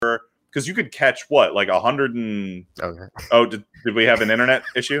because you could catch what, like 100 and Okay. oh, did we have an internet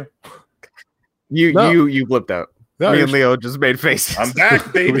issue? You blipped out. No, Me and Leo just made faces. I'm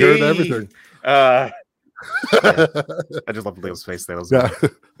back, baby. We heard everything. I just love Leo's face. That was Yeah.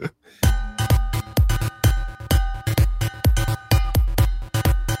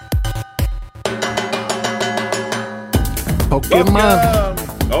 Pokemon.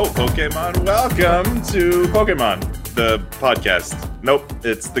 Welcome. Oh, Pokemon. Welcome to Pokemon, the podcast. Nope,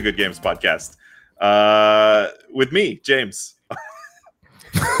 it's the Good Games podcast. With me, James.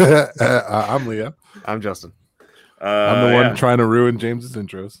 I'm Leah. I'm Justin. I'm the one trying to ruin James's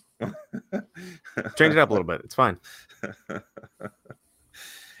intros. Change it up a little bit. It's fine.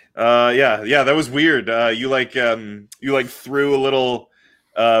 Yeah, that was weird. You threw a little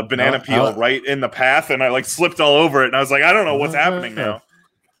banana peel right in the path, and I slipped all over it, and I was like, I don't know what's happening now.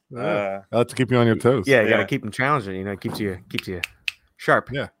 I have to keep you on your toes. Yeah, you gotta keep them challenging. You know, it keeps you sharp.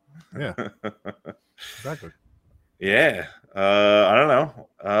 Yeah. Exactly. Yeah. I don't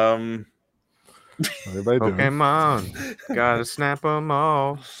know. Everybody doing? Pokemon, gotta snap them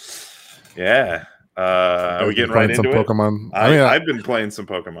all. Yeah. Are we getting right into it? Pokemon. I've been playing some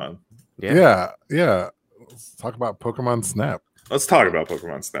Pokemon. Yeah. Let's talk about Pokemon Snap. Let's talk about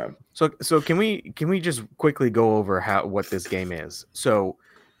Pokemon Snap. So can we just quickly go over what this game is? So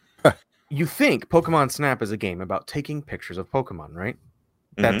you think Pokemon Snap is a game about taking pictures of Pokemon, right?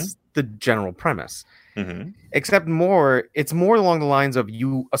 That's the general premise. Except it's more along the lines of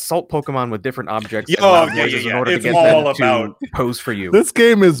you assault Pokemon with different objects. In order to get them to pose for you. This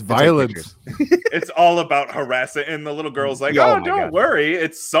game is violent. It's all about harassing, and the little girl's like, don't worry,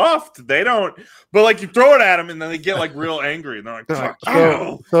 it's soft. They don't, but you throw it at them, and then they get real angry, and they're like, fuck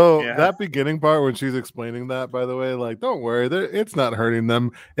you. So that beginning part when she's explaining that, by the way, don't worry, it's not hurting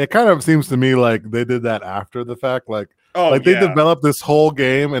them. It kind of seems to me like they did that after the fact, they developed this whole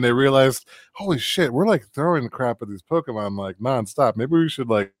game and they realized, holy shit, we're throwing crap at these Pokemon nonstop. Maybe we should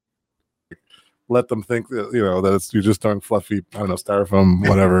let them think that that you're just throwing fluffy, I don't know, styrofoam,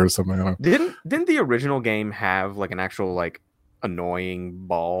 whatever, or something. Didn't the original game have an actual annoying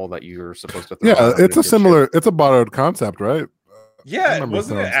ball that you're supposed to throw? Yeah, it's a similar, it's a borrowed concept, right? Yeah,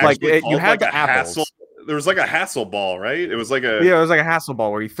 wasn't it actually you had the hassle? There was a hassle ball, right? It was it was like a hassle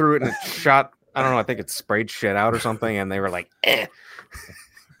ball where you threw it and it shot. I don't know. I think it sprayed shit out or something, and they were like, eh.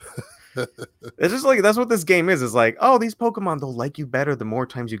 It's just that's what this game is. Is these Pokemon, they'll like you better the more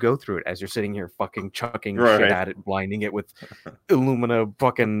times you go through it. As you're sitting here fucking chucking shit at it, blinding it with Illumina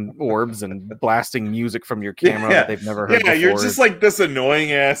fucking orbs and blasting music from your camera that they've never heard before. You're just this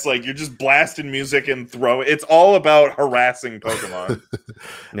annoying ass, you're just blasting music and throwing. It's all about harassing Pokemon.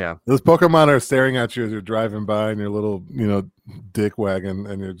 Yeah, those Pokemon are staring at you as you're driving by in your little, dick wagon,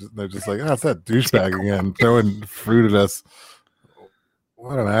 and they're just like, it's that douchebag again throwing fruit at us.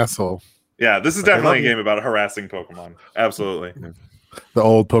 What an asshole. Yeah, this is definitely a game about harassing Pokemon. Absolutely. The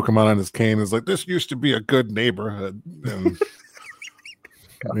old Pokemon on his cane is this used to be a good neighborhood. And,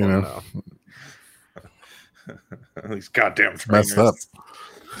 These goddamn trainers. Messed up.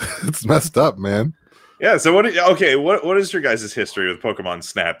 It's messed up, man. Yeah, so what is your guys' history with Pokemon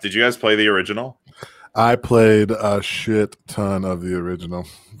Snap? Did you guys play the original? I played a shit ton of the original,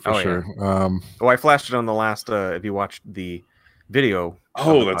 for sure. Yeah. I flashed it on the last, if you watched the video.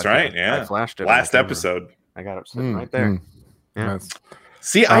 Oh, that's right. Yeah, I flashed it last episode. I got it sitting right there. Yeah. Nice.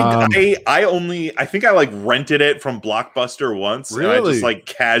 See, I think I rented it from Blockbuster once. Really? And I just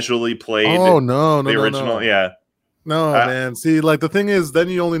casually played. Oh no, the original. No. Yeah. No, man. See, the thing is, then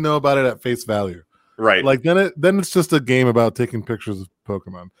you only know about it at face value. Right. Then it's just a game about taking pictures of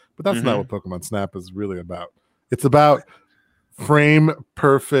Pokemon. But that's not what Pokemon Snap is really about. It's about frame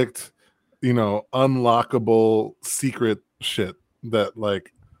perfect, unlockable secret shit that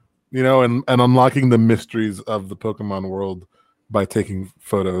and unlocking the mysteries of the Pokemon world by taking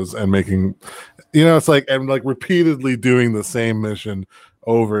photos and making repeatedly doing the same mission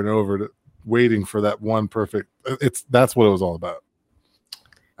over and over, waiting for that one perfect. That's what it was all about.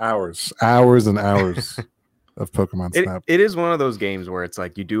 Hours and hours of Pokemon Snap. It is one of those games where it's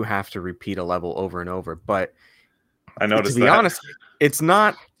you do have to repeat a level over and over, but I noticed, to be honest, it's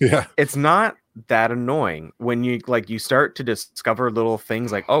not. Yeah, it's not that annoying when you you start to discover little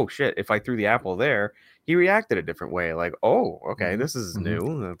things oh shit, if I threw the apple there, he reacted a different way. Oh, okay, this is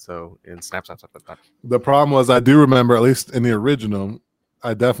new. And so in Snap. The problem was, I do remember, at least in the original,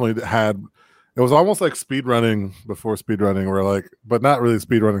 I definitely had. It was almost like speedrunning before speedrunning, where but not really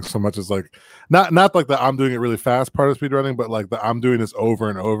speedrunning so much as not the I'm doing it really fast part of speedrunning, but the I'm doing this over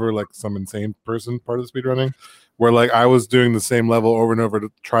and over, some insane person part of speedrunning, where I was doing the same level over and over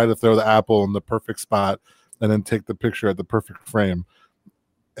to try to throw the apple in the perfect spot and then take the picture at the perfect frame.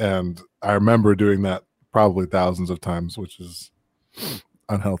 and I remember doing that probably thousands of times, which is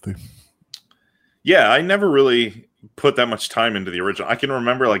unhealthy. Yeah, I never really put that much time into the original. I can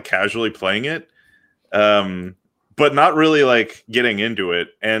remember like casually playing it, but not really like getting into it.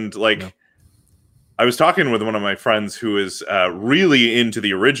 And like, I was talking with one of my friends who is really into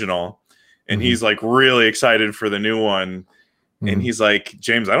the original, and he's like really excited for the new one. And he's like,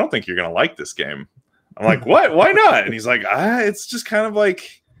 James, I don't think you're gonna like this game. I'm like, what? Why not? And he's like, it's just kind of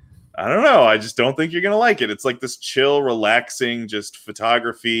like, I don't know. I just don't think you're going to like it. It's like this chill, relaxing, just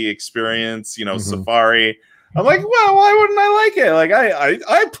photography experience, safari. I'm like, well, why wouldn't I like it? Like,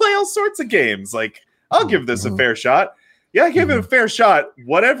 I play all sorts of games. Like, I'll give this a fair shot. Yeah, I give it a fair shot.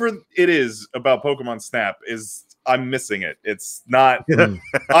 Whatever it is about Pokemon Snap I'm missing it. It's not,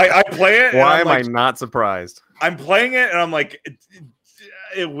 I play it. Why am I not surprised? I'm playing it and I'm like,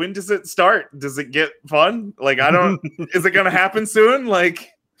 when does it start? Does it get fun? Like, is it going to happen soon? Like,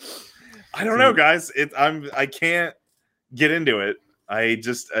 I don't know, guys. I can't get into it.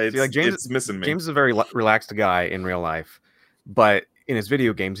 It's missing me. James is a very relaxed guy in real life, but in his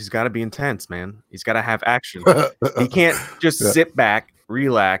video games, he's got to be intense, man. He's got to have action. He can't just sit back,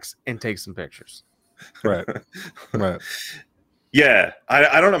 relax, and take some pictures. Right. Yeah,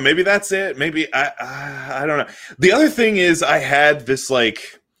 I don't know. Maybe that's it. Maybe I don't know. The other thing is I had this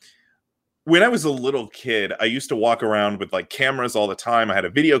like, when I was a little kid, I used to walk around with like cameras all the time. I had a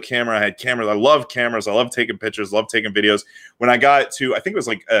video camera. I had cameras. I love cameras. I love taking pictures, love taking videos. When I got to, I think it was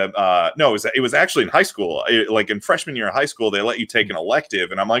like, it was actually in high school. Like in freshman year of high school, they let you take an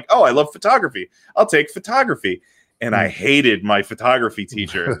elective. And I'm like, oh, I love photography. I'll take photography. And I hated my photography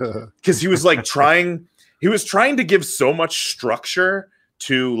teacher because he was like trying to give so much structure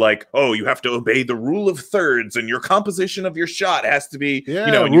to like, oh, you have to obey the rule of thirds and your composition of your shot has to be,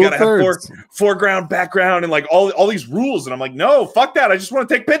 and you gotta have foreground, background, and like all these rules. And I'm like, no, fuck that. I just want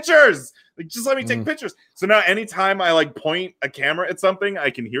to take pictures. Like, just let me take pictures. So now anytime I like point a camera at something,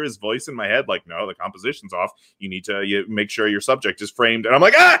 I can hear his voice in my head, like, no, the composition's off. You need to make sure your subject is framed. And I'm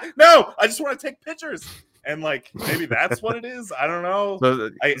like, no, I just want to take pictures. And like, maybe that's what it is. I don't know.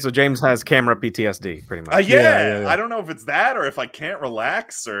 So James has camera PTSD, pretty much. Yeah. I don't know if it's that or if I can't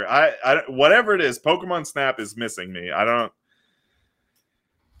relax or I whatever it is. Pokemon Snap is missing me. I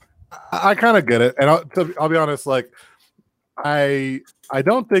kind of get it, and I'll be honest. Like, I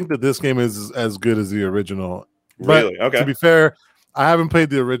don't think that this game is as good as the original. Really? But, okay. To be fair, I haven't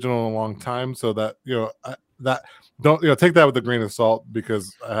played the original in a long time, so that don't take that with a grain of salt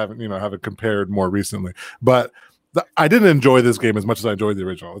because I haven't compared more recently. But I didn't enjoy this game as much as I enjoyed the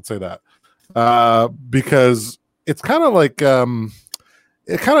original. Let's say that because it's kind of like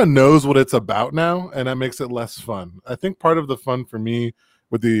it kind of knows what it's about now, and that makes it less fun. I think part of the fun for me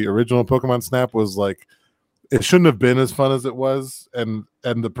with the original Pokemon Snap was like it shouldn't have been as fun as it was, and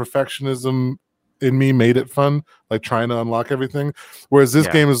the perfectionism in me made it fun, like trying to unlock everything. Whereas this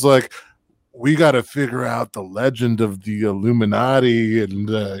game is like, we got to figure out the legend of the Illuminati, and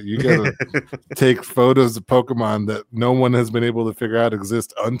you got to take photos of Pokemon that no one has been able to figure out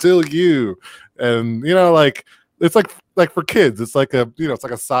exist until you. And like it's like for kids, it's like it's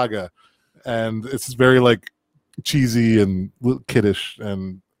like a saga, and it's just very like cheesy and kiddish,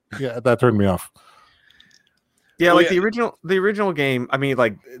 and that turned me off. Yeah, like the original game. I mean,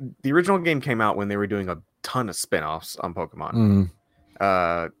 like the original game came out when they were doing a ton of spin-offs on Pokemon.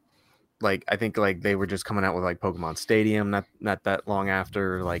 Like I think like they were just coming out with like Pokemon Stadium not that long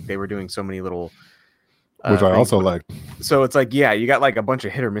after. Like they were doing so many little which I also liked. So it's like, you got like a bunch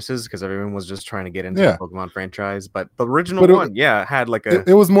of hit or misses because everyone was just trying to get into the Pokemon franchise. But the original one, had like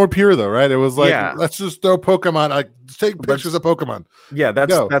it was more pure though, right? It was like, let's just throw Pokemon, like take pictures of Pokemon. Yeah,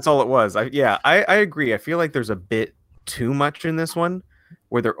 that's all it was. I agree. I feel like there's a bit too much in this one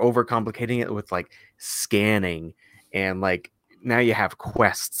where they're overcomplicating it with like scanning and like now you have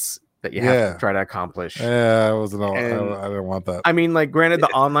quests that you have to try to accomplish. Yeah, I didn't want that. I mean, like, granted, the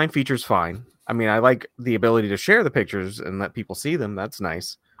online feature's fine. I mean, I like the ability to share the pictures and let people see them. That's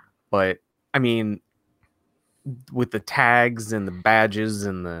nice. But I mean, with the tags and the badges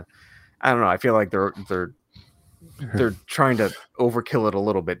and I don't know. I feel like they're trying to overkill it a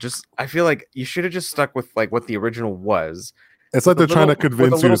little bit. I feel like you should have just stuck with like what the original was. It's like they're trying to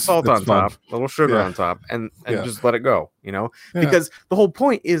convince you. A little salt on top, a little sugar on top, and just let it go, Because the whole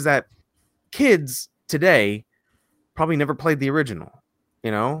point is that kids today probably never played the original,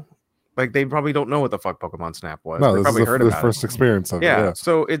 Like they probably don't know what the fuck Pokemon Snap was. No, they probably heard about the first experience of it. Yeah,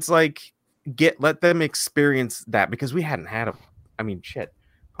 so it's like let them experience that because we hadn't had I mean, shit.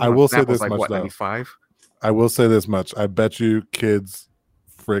 I will say this much, though. 95? I will say this much. I bet you kids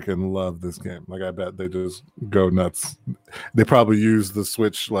freaking love this game. Like, I bet they just go nuts. They probably use the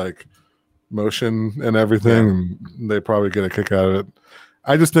Switch like motion and everything, and they probably get a kick out of it.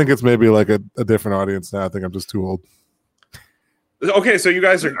 I just think it's maybe like a different audience now. I think I'm just too old. Okay, so you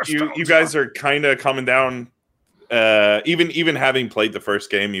guys are kind of coming down. Even having played the first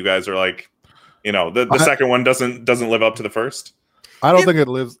game, you guys are like, the second one doesn't live up to the first. I don't think it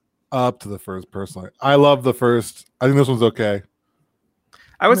lives up to the first personally. I love the first. I think this one's okay.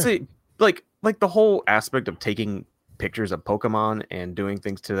 I would say like the whole aspect of taking pictures of Pokemon and doing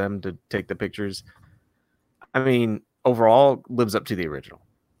things to them to take the pictures. I mean, overall lives up to the original.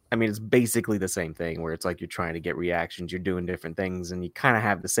 I mean, it's basically the same thing where it's like you're trying to get reactions, you're doing different things, and you kind of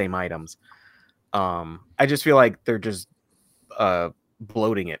have the same items. I just feel like they're just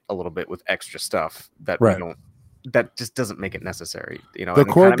bloating it a little bit with extra stuff that that just doesn't make it necessary. The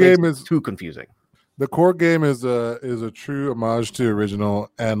core game is too confusing. The core game is a true homage to the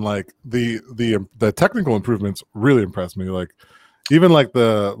original, and like the technical improvements really impressed me. Like even like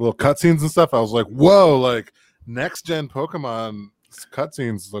the little cutscenes and stuff, I was like, whoa! Like next gen Pokemon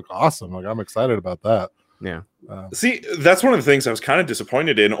cutscenes look awesome. Like I'm excited about that. Yeah. See, that's one of the things I was kind of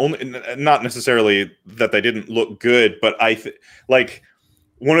disappointed in. Only not necessarily that they didn't look good, but like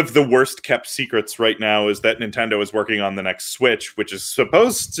one of the worst kept secrets right now is that Nintendo is working on the next Switch, which is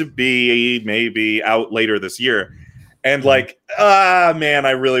supposed to be maybe out later this year. And like, man,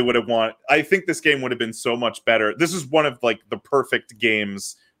 I really would have I think this game would have been so much better. This is one of like the perfect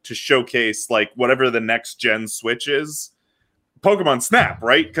games to showcase like whatever the next gen Switch is. Pokemon Snap,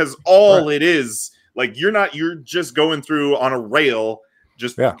 right? Because it is, like, you're just going through on a rail,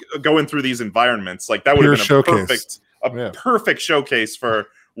 just going through these environments. Like that would have been a perfect showcase for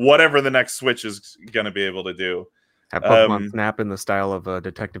whatever the next Switch is going to be able to do. Have Pokemon Snap in the style of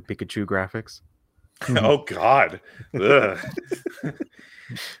Detective Pikachu graphics. Oh God. No,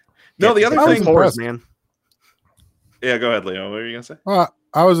 the other thing, man. Yeah, go ahead, Leo. What were you gonna say?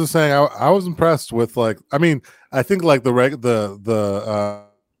 I was just saying I was impressed with like I think like I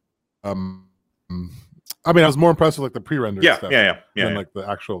was more impressed with like the pre-rendered stuff than like the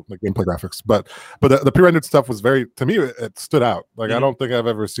actual like gameplay graphics. But the pre-rendered stuff was to me it stood out. Like I don't think I've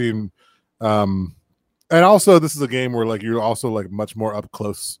ever seen and also this is a game where like you're also like much more up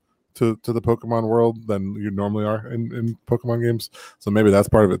close to the Pokemon world than you normally are in Pokemon games. So maybe that's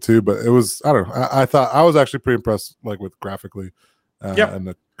part of it too. But it was, I don't know. I thought I was actually pretty impressed like with graphically and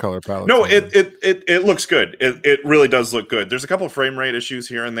the color palette. No, it looks good. It really does look good. There's a couple of frame rate issues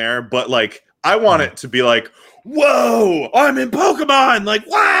here and there, but like I want it to be like, whoa, I'm in Pokemon, like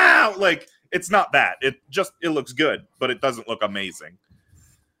wow. Like it's not that. It looks good, but it doesn't look amazing.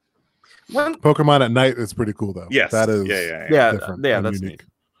 Pokemon at night is pretty cool though. Yes. That is that's unique.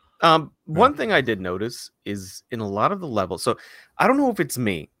 One thing I did notice is in a lot of the levels. So I don't know if it's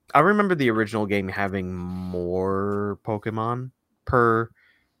me. I remember the original game having more Pokemon per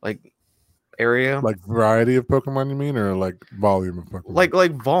like area, like variety of Pokemon, you mean, or like volume of Pokemon?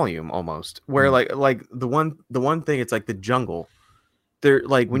 Like volume almost. Where like the one thing, it's like the jungle. There,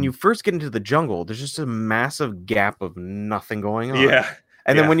 like when you first get into the jungle, there's just a massive gap of nothing going on. Yeah.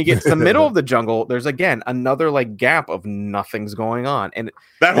 And then when you get to the middle of the jungle, there's again another like gap of nothing's going on. And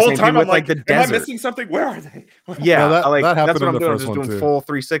that whole time I'm like, the am desert. I missing something? Where are they? Yeah, that that's what I'm doing. I'm just doing full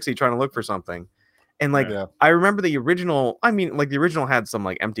 360 trying to look for something. And like I remember the original, I mean, like the original had some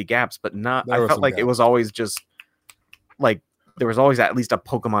like empty gaps, but not I felt like it was always just like there was always at least a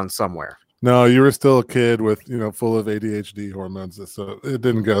Pokemon somewhere. No, you were still a kid with, full of ADHD hormones, so it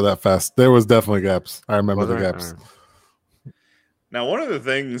didn't go that fast. There was definitely gaps. I remember the gaps. Now, one of the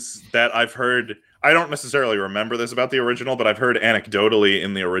things that I've heard, I don't necessarily remember this about the original, but I've heard anecdotally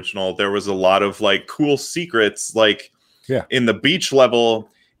in the original, there was a lot of like cool secrets, like in the beach level,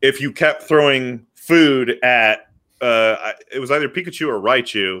 if you kept throwing food at, it was either Pikachu or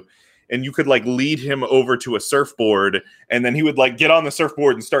Raichu, and you could like lead him over to a surfboard, and then he would like get on the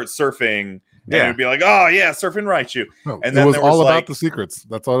surfboard and start surfing. And it would be like, oh yeah, surfing Raichu. No, and then it was all about the secrets.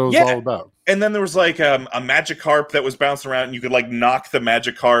 That's what it was all about. And then there was like a Magikarp that was bouncing around, and you could like knock the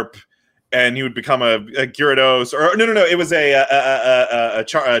Magikarp, and he would become a Gyarados. Or no, it was a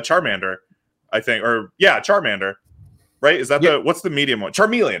Charmander, I think. Or Charmander, right? Is that what's the medium one?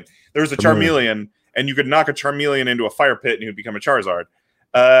 Charmeleon. There was a Charmeleon, and you could knock a Charmeleon into a fire pit, and he would become a Charizard.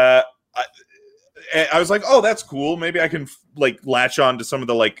 I was like, oh, that's cool. Maybe I can like latch on to some of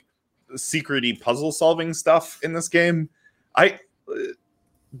the like secret-y puzzle solving stuff in this game.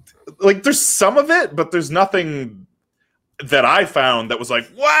 Like there's some of it, but there's nothing that I found that was like,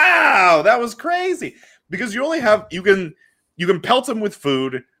 wow, that was crazy. Because you only have you can pelt them with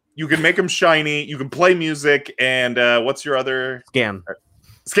food, you can make them shiny, you can play music, and what's your other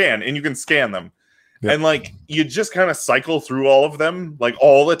scan, and you can scan them. Yep. And like you just kind of cycle through all of them like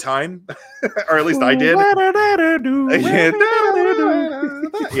all the time, or at least I did.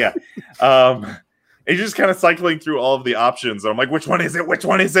 Yeah. And you're just kind of cycling through all of the options. I'm like, which one is it? Which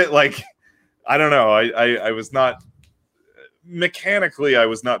one is it? Like, I don't know. I was not mechanically, I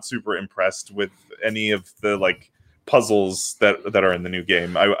was not super impressed with any of the like puzzles that are in the new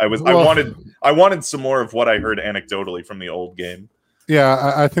game. I wanted some more of what I heard anecdotally from the old game.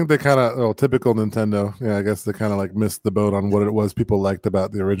 Yeah, I think they kind of typical Nintendo. Yeah, I guess they kind of like missed the boat on what it was people liked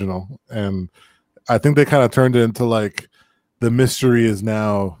about the original, and I think they kind of turned it into like the mystery is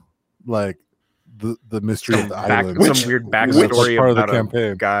now like the mystery of the island. Some weird backstory part of the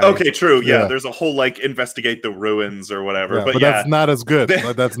campaign. Guy. Okay, true. Yeah, there's a whole like investigate the ruins or whatever. Yeah, but that's not as good.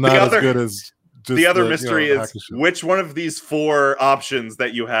 That's not as good as. Just the other mystery is which one of these 4 options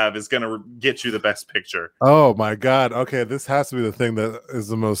that you have is going to get you the best picture. Oh my god! Okay, this has to be the thing that is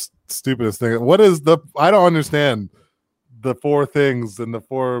the most stupidest thing. What is I don't understand the 4 things and the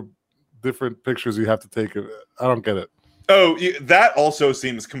 4 different pictures you have to take. I don't get it. Oh, that also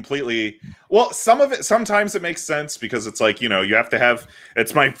seems completely... Well, some of it, sometimes it makes sense because it's like, you know, you have to have...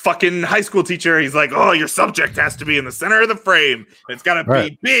 It's my fucking high school teacher. He's like, oh, your subject has to be in the center of the frame. It's got to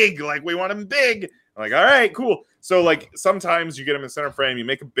be big. Like, we want him big. I'm like, all right, cool. So, like, sometimes you get him in the center frame, you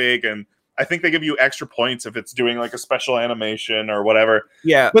make him big, and I think they give you extra points if it's doing, like, a special animation or whatever.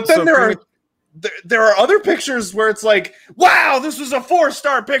 Yeah. But then there are other pictures where it's like, wow, this was a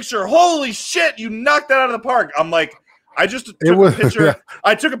 4-star picture. Holy shit, you knocked that out of the park. I'm like... I just took a picture. Yeah.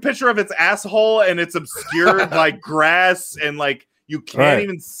 I took a picture of its asshole, and it's obscured by grass, and like you can't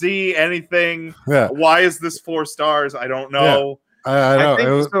even see anything. Yeah. Why is this 4 stars? I don't know. Yeah. I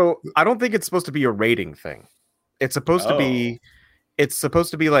know. So I don't think it's supposed to be a rating thing. It's supposed to be. It's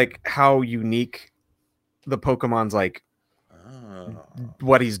supposed to be like how unique the Pokemon's like.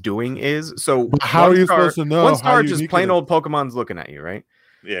 What he's doing is. So how are you supposed to know? 1 star is just plain old Pokemon's looking at you, right?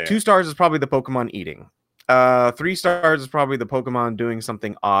 Yeah. 2 stars is probably the Pokemon eating. 3 stars is probably the Pokemon doing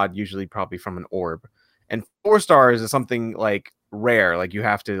something odd, usually probably from an orb. And 4 stars is something like rare, like you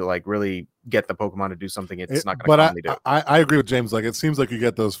have to like really get the Pokemon to do something it's not going to commonly do. I agree with James. Like it seems like you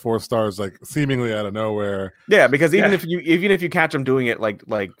get those 4 stars like seemingly out of nowhere. Yeah, because even if you catch them doing it like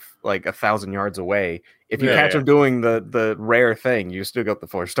 1,000 yards away, if you catch them doing the rare thing, you still got the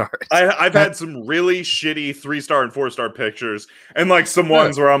 4 stars. I've had some really shitty 3-star and 4-star pictures, and like some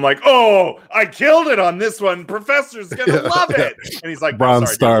ones where I'm like, oh, I killed it on this one. Professor's gonna love it, and he's like,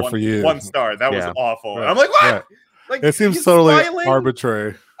 bronze star for you. 1 star. That was awful. And I'm like, what? Right. Like it seems totally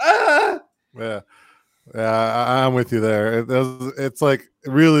arbitrary. Yeah, I'm with you there. It's like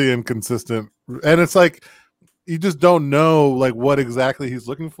really inconsistent, and it's like you just don't know like what exactly he's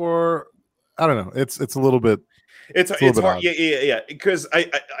looking for. I don't know. It's a little bit. It's hard. Odd. Yeah. Because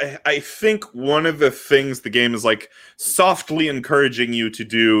I think one of the things the game is like softly encouraging you to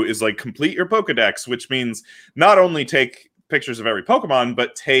do is like complete your Pokedex, which means not only take pictures of every Pokemon,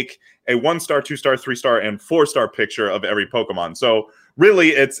 but take a 1-star, 2-star, 3-star, and 4-star picture of every Pokemon. So really,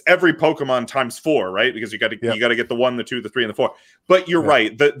 it's every Pokemon times 4, right? Because you got to get the 1, the 2, the 3, and the 4. But you're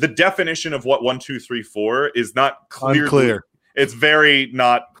right. The definition of what 1, 2, 3, 4 is not unclear. It's very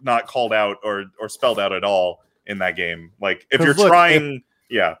not called out or spelled out at all in that game. Like if you're trying,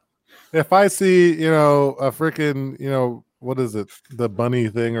 If I see, a freaking, what is it, the bunny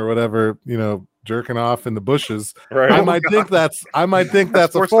thing or whatever, jerking off in the bushes, right? I might think that's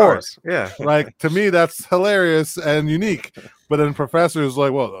a 4. Yeah, like to me that's hilarious and unique. But then professors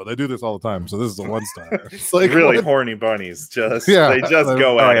like, well, they do this all the time, so this is a 1-star. It's like really horny bunnies, they just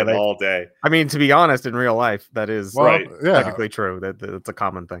go at it all day. I mean, to be honest, in real life, that is technically true. That's a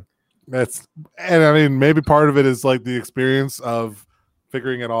common thing. And I mean, maybe part of it is like the experience of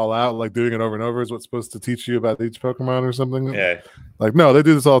figuring it all out, like doing it over and over is what's supposed to teach you about each Pokemon or something. Yeah. Like, no, they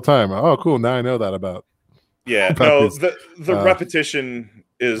do this all the time. Oh, cool. Now I know that about. Yeah. No, the repetition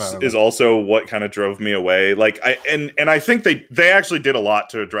is also what kind of drove me away. Like I think they actually did a lot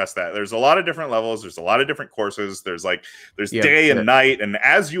to address that. There's a lot of different levels. There's a lot of different courses. There's day and night. And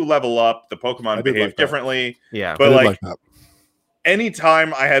as you level up, the Pokemon behave differently. Yeah. But like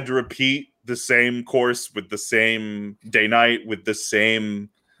anytime I had to repeat the same course with the same day night with the same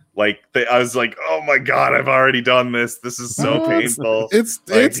I was like, oh my god, I've already done this. This is so painful. It's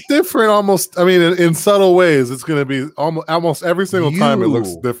different almost. I mean, in subtle ways, it's going to be almost every single time it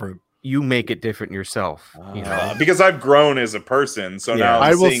looks different. You make it different yourself, because I've grown as a person. So now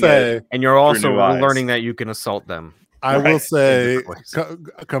I will say, and you're also learning that you can assault them. I will say,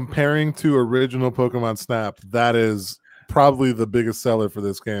 comparing to original Pokemon Snap, that is probably the biggest seller for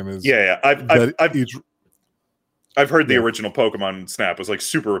this game. Is I've heard the original Pokemon Snap was like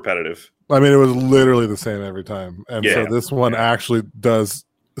super repetitive. I mean, it was literally the same every time, and so this one actually does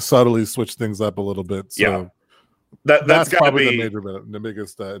subtly switch things up a little bit. So that's probably the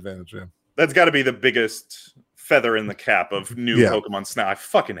biggest advantage. Yeah, that's got to be the biggest feather in the cap of new Pokemon Snap. I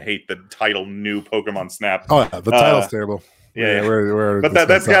fucking hate the title "New Pokemon Snap." Oh, yeah, the title's terrible. But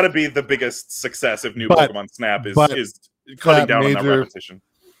that's got to be the biggest success of new Pokemon Snap is cutting down on that repetition.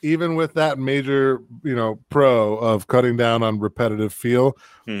 Even with that major, pro of cutting down on repetitive feel,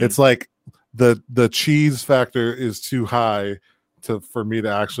 it's like the cheese factor is too high for me to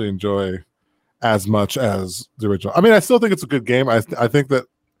actually enjoy as much as the original. I mean, I still think it's a good game. I think that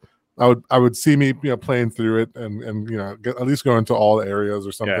I would see me playing through it and at least go into all the areas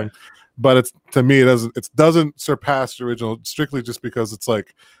or something. Yeah. But to me it doesn't surpass the original strictly just because it's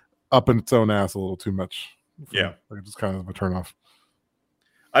like up in its own ass a little too much. Yeah, like just kind of a turn off.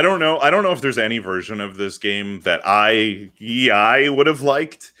 I don't know if there's any version of this game that I would have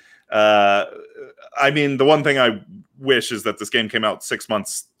liked. I mean, the one thing I wish is that this game came out 6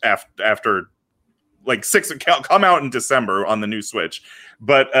 months after, like come out in December on the new Switch.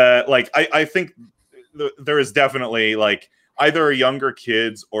 But I think there is definitely like either younger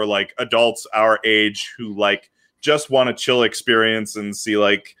kids or like adults our age who like just want a chill experience and see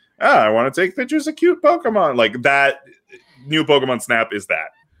like, I want to take pictures of cute Pokemon. Like that new Pokemon Snap is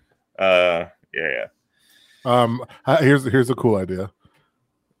that. Here's a cool idea.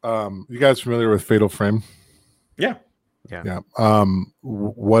 You guys familiar with Fatal Frame? Yeah.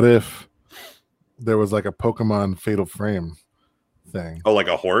 What if there was like a Pokemon Fatal Frame thing? Oh, like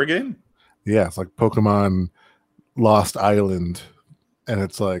a horror game? Yeah, it's like Pokemon Lost Island, and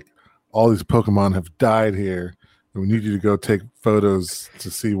it's like all these Pokemon have died here, and we need you to go take photos to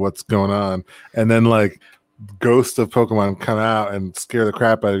see what's going on, and then like ghosts of Pokemon come out and scare the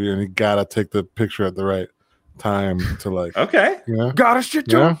crap out of you, and you gotta take the picture at the right time to like gotta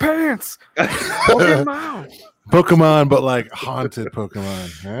shit your pants. Pokemon, but like haunted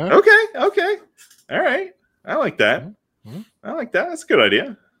Pokemon. Yeah? Okay, all right, I like that. That's a good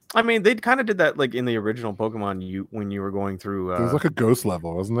idea. I mean, they kind of did that like in the original Pokemon. When you were going through, there was like a ghost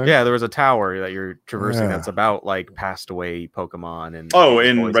level, wasn't there? Yeah, there was a tower that you're traversing that's about like passed away Pokemon and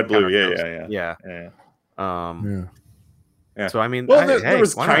in Red Blue, yeah. So I mean, there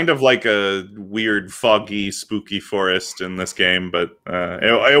was kind of like a weird, foggy, spooky forest in this game, but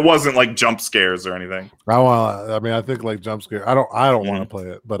it wasn't like jump scares or anything. I think like jump scare. I don't want to play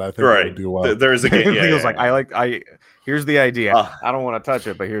it, but I think it would do well. There's a game. Here's the idea. I don't want to touch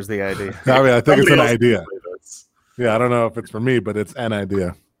it, but here's the idea. I mean, I think it's an idea. Yeah, I don't know if it's for me, but it's an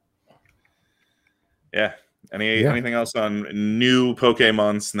idea. Yeah. Anything else on new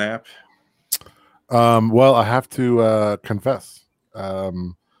Pokemon Snap? Well, I have to confess.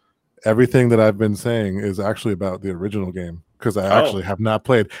 Everything that I've been saying is actually about the original game because I actually have not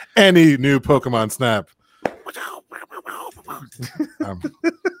played any new Pokemon Snap.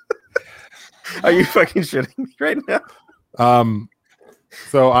 Are you fucking shitting me right now?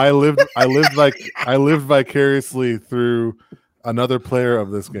 So I lived vicariously through another player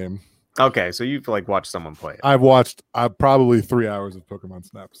of this game. Okay, so you've like watched someone play it. I've watched probably 3 hours of Pokemon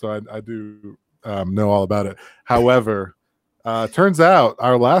Snap, so I do know all about it. However, turns out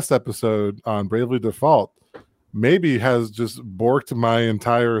our last episode on Bravely Default maybe has just borked my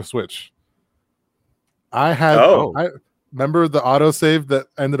entire Switch. I remember the autosave that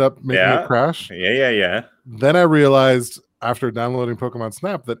ended up making it crash. Yeah. Then I realized after downloading Pokemon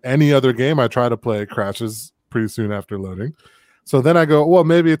Snap that any other game I try to play crashes pretty soon after loading. So then I go, well,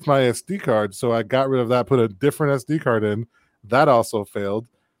 maybe it's my SD card. So I got rid of that, put a different SD card in. That also failed.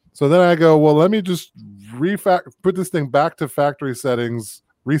 So then I go, well, let me just put this thing back to factory settings,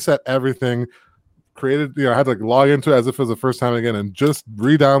 reset everything, I had to like log into it as if it was the first time again and just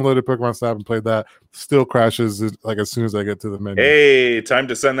re-downloaded Pokemon Snap and played that. Still crashes like as soon as I get to the menu. Hey, time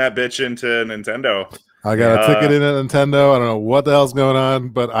to send that bitch into Nintendo. I got a ticket in at Nintendo. I don't know what the hell's going on,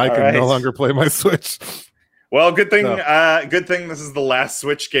 but I can no longer play my Switch. Well, good thing this is the last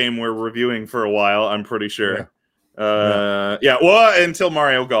Switch game we're reviewing for a while, I'm pretty sure. Well, until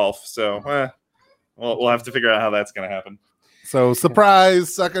Mario Golf. So we'll have to figure out how that's going to happen. So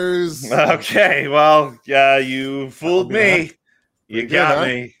surprise, suckers. Okay, well, you fooled me. You got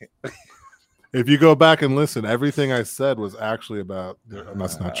me. If you go back and listen, everything I said was actually about.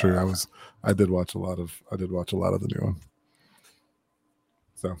 That's not true. I did watch a lot of the new one.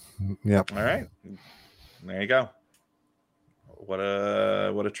 So yeah. All right. There you go. What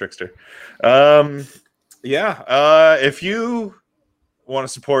a trickster. If you want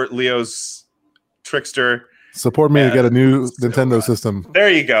to support Leo's trickster Support me to get a new Nintendo system. There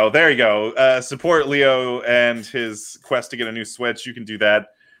you go. Support Leo and his quest to get a new Switch. You can do that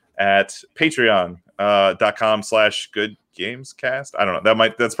at patreon.com/goodgamescast. I don't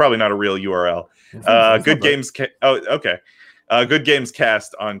know. That's probably not a real URL. Good Games. Okay. Good Games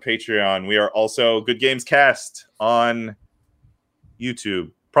Cast on Patreon. We are also Good Games Cast on YouTube.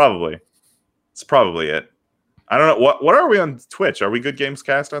 Probably. It's probably it. I don't know. What are we on Twitch? Are we Good Games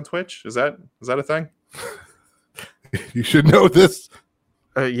Cast on Twitch? Is that a thing? You should know this.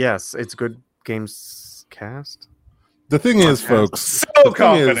 Yes, it's Good Games Cast. The thing is, folks, so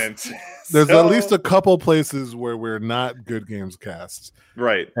confident. There's at least a couple places where we're not Good Games Cast.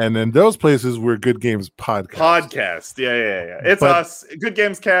 Right. And in those places, we're Good Games Podcast. Yeah. It's us. Good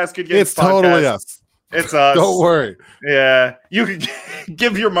Games Cast, Good Games Podcast. It's Podcast. Totally us. It's us. Don't worry. Yeah. You could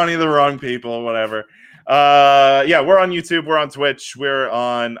give your money to the wrong people, whatever. Yeah, we're on YouTube. We're on Twitch. We're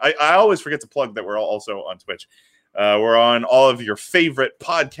on... I always forget to plug that we're also on Twitch. We're on all of your favorite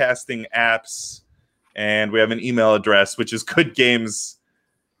podcasting apps. And we have an email address, which is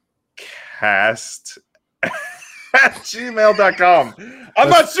goodgamescast@gmail.com. I'm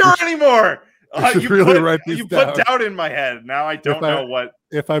not sure anymore. You put doubt in my head. Now I don't know what.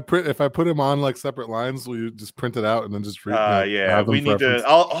 If I put them on like separate lines, will you just print it out and then just read? Yeah, we need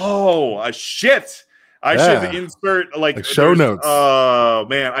to. Shit. I should insert like show notes. Oh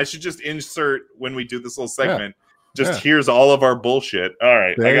man, I should just insert when we do this little segment. Here's all of our bullshit. All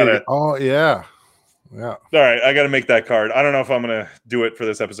right, I gotta. Oh yeah. Yeah. All right, I got to make that card. I don't know if I'm going to do it for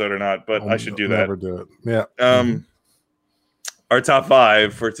this episode or not, but I should do that. Never do it. Yeah. Our top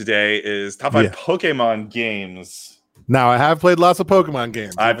 5 for today is top 5 Pokemon games. Now, I have played lots of Pokemon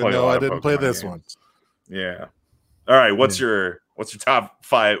games. I didn't play this one. Yeah. All right. What's your top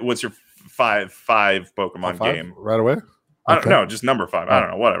 5? What's your five Pokemon game? Right away? I don't know. Just number 5. I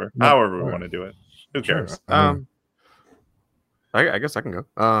don't know. Whatever. However we want to do it. Who cares? I guess I can go.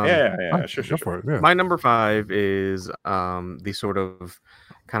 Sure. For it, yeah. My number 5 is the sort of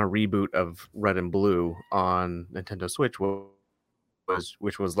kind of reboot of Red and Blue on Nintendo Switch,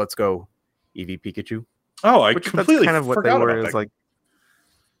 which was Let's Go Eevee Pikachu. Oh, I completely kind of what they were. Is like,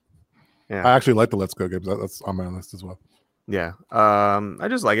 yeah. I actually like the Let's Go games. That's on my list as well. Yeah, I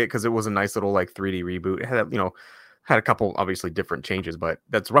just like it because it was a nice little like 3D reboot. It had had a couple obviously different changes, but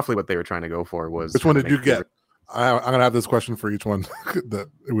that's roughly what they were trying to go for. Was which one did you get? I'm gonna have this question for each one that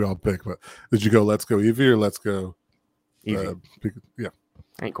we all pick. But did you go Let's Go Eevee or Let's Go Eevee? Yeah,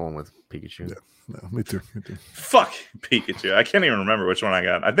 I ain't going with Pikachu. Yeah, no, me too. Fuck Pikachu. I can't even remember which one I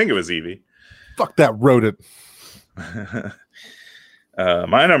got. I think it was Eevee. Fuck that rodent.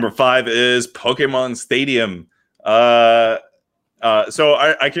 My number 5 is Pokemon Stadium. So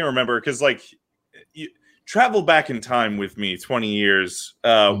I can't remember because like you travel back in time with me 20 years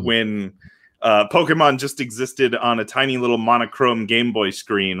when Pokemon just existed on a tiny little monochrome Game Boy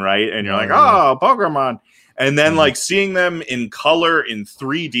screen, right? And you're like, oh, Pokemon. And then like seeing them in color in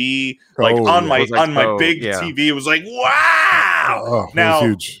 3D, like on my big TV, it was like, wow. Now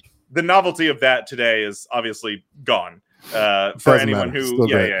huge. The novelty of that today is obviously gone for anyone who,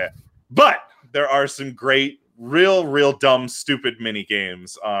 But there are some great, real dumb, stupid mini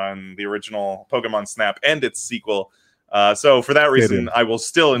games on the original Pokemon Snap and its sequel. So for that reason, I will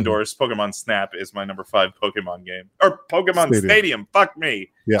still endorse Pokemon Snap is my number 5 Pokemon game. Or Pokemon Stadium. Fuck me.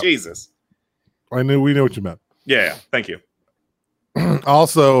 Yep. Jesus. We know what you meant. Yeah. Thank you.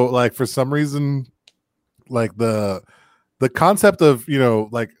 Also, like for some reason, like the concept of,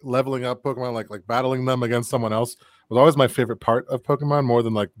 like leveling up Pokemon, like battling them against someone else was always my favorite part of Pokemon more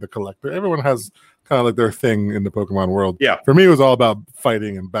than like the collector. Everyone has kind of like their thing in the Pokemon world. Yeah. For me, it was all about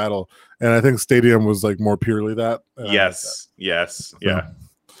fighting and battle. And I think Stadium was like more purely that. Yes. Yeah.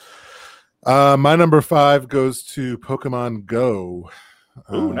 My number 5 goes to Pokemon Go.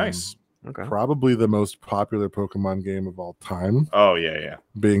 Ooh, nice. Okay. Probably the most popular Pokemon game of all time. Oh, yeah.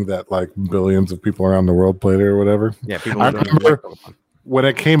 Being that like billions of people around the world played it or whatever. Yeah, people I remember when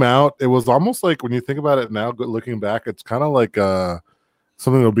it came out, it was almost like when you think about it now, looking back, it's kind of like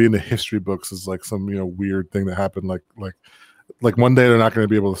something that'll be in the history books is like some weird thing that happened. Like one day they're not going to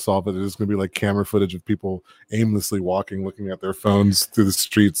be able to solve it. It's going to be like camera footage of people aimlessly walking, looking at their phones through the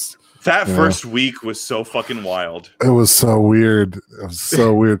streets. That first week was so fucking wild. It was so weird.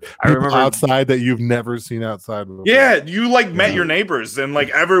 I remember outside that you've never seen outside before. Yeah, you like met your neighbors and like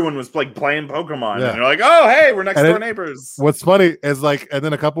everyone was like playing Pokemon and you're like, oh hey, we're next door neighbors. What's funny is like, and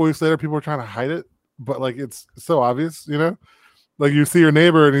then a couple weeks later, people were trying to hide it, but like it's so obvious, like you see your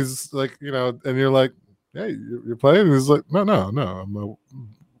neighbor and he's like, and you're like, hey, you're playing, and he's like, no,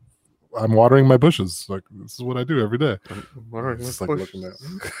 I'm watering my bushes. Like this is what I do every day. Watering just like looking at.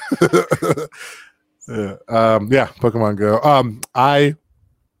 Pokemon Go. I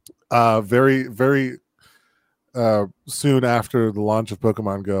very, very soon after the launch of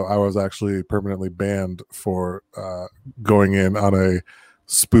Pokemon Go, I was actually permanently banned for going in on a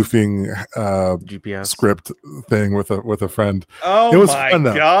spoofing GPS script thing with a friend. Oh, it was my fun,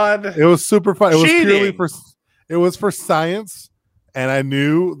 though. God. It was super fun. It was Cheating. purely for science. And I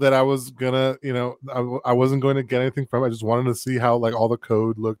knew that I was gonna, I wasn't going to get anything from it. I just wanted to see how like all the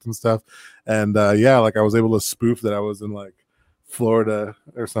code looked and stuff. And like I was able to spoof that I was in like Florida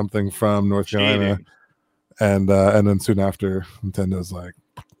or something from North Carolina. And then soon after, Nintendo's like,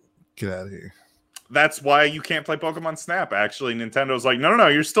 get out of here. That's why you can't play Pokemon Snap. Actually, Nintendo's like, no,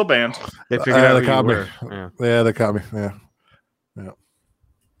 you're still banned. They figured out they caught me. Yeah, they caught me. Yeah.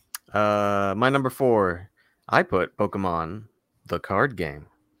 My number 4, I put Pokemon the card game.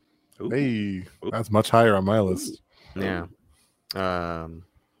 Ooh. Hey, that's much higher on my list. Yeah. I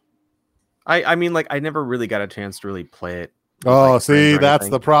mean, like, I never really got a chance to really play it. Oh, see, that's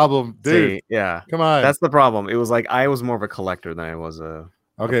the problem, dude. See, yeah, come on, that's the problem. It was like I was more of a collector than I was a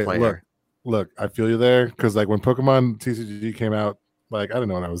player. Look, I feel you there, because like when Pokemon TCG came out, like I didn't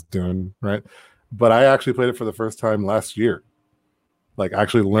know what I was doing, right? But I actually played it for the first time last year. Like,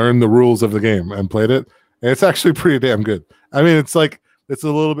 actually learned the rules of the game and played it, and it's actually pretty damn good. I mean, it's like it's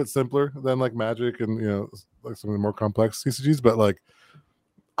a little bit simpler than like Magic and like some of the more complex TCGs, but like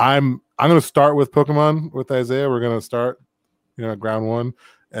I'm gonna start with Pokemon with Isaiah. We're gonna start at ground 1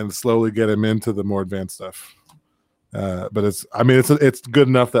 and slowly get him into the more advanced stuff. But it's good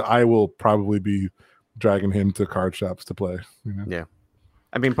enough that I will probably be dragging him to card shops to play. Yeah,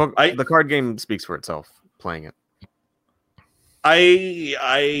 I mean, the card game speaks for itself. Playing it,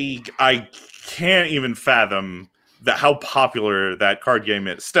 I can't even fathom how popular that card game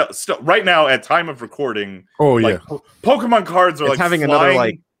is. Still, right now at time of recording. Oh yeah, Pokemon cards are having flying another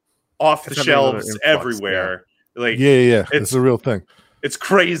like off the shelves everywhere. Yeah. Like it's a real thing. It's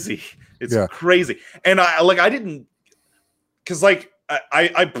crazy. It's crazy. And I didn't, because like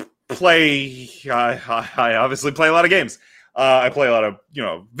I play. I obviously play a lot of games. I play a lot of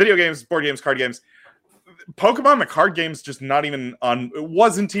video games, board games, card games. Pokemon the card game's just not even on. It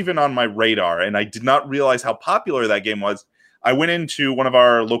wasn't even on my radar, and I did not realize how popular that game was. I went into one of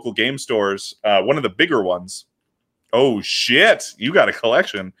our local game stores, one of the bigger ones. Oh shit! You got a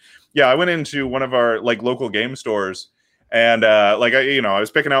collection. Yeah, I went into one of our like local game stores, and I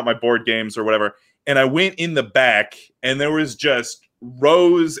was picking out my board games or whatever, and I went in the back, and there was just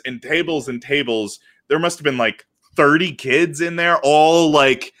rows and tables and tables. There must have been like 30 kids in there, all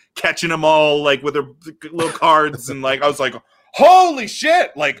like catching them all like with their little cards, and like I was like, holy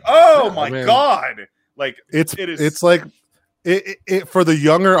shit! Like, oh my God! Like it's like it for the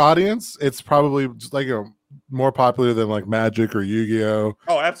younger audience, it's probably just like more popular than like Magic or Yu-Gi-Oh.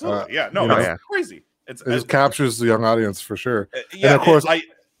 Oh, absolutely. It's crazy. It just captures the young audience for sure. And of course,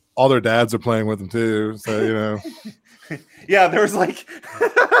 all their dads are playing with them too. So, yeah, there was like,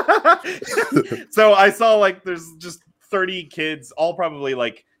 so I saw like, there's just 30 kids, all probably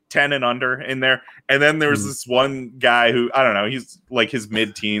like 10 and under in there. And then there's this one guy who, I don't know, he's like his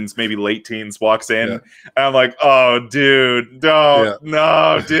mid-teens, maybe late teens, walks in. Yeah. And I'm like, oh, dude, no,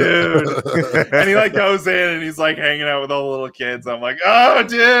 dude. And he like goes in and he's like hanging out with all the little kids. I'm like, oh,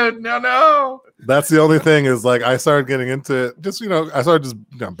 dude, no. That's the only thing is like I started getting into it. Just, I started just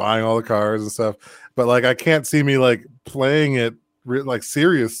buying all the cards and stuff. But like I can't see me like playing it like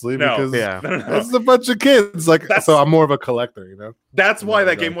seriously because it's a bunch of kids. Like, so I'm more of a collector, That's why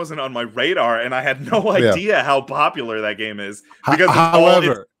that game wasn't on my radar, and I had no idea how popular that game is.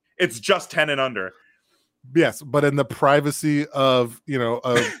 Because it's just 10 and under. Yes, but in the privacy of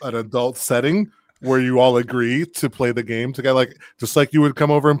an adult setting where you all agree to play the game together, like just like you would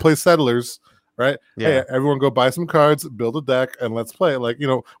come over and play Settlers. Right? Yeah. Hey, everyone go buy some cards, build a deck, and let's play. Like, we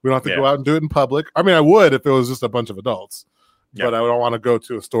don't have to go out and do it in public. I mean, I would if it was just a bunch of adults. But I don't want to go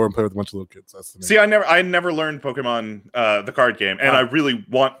to a store and play with a bunch of little kids. That's the main thing. I never learned Pokemon the card game, and I really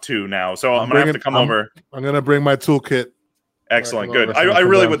want to now. So I'm gonna have to come over. I'm gonna bring my toolkit. Excellent, good. I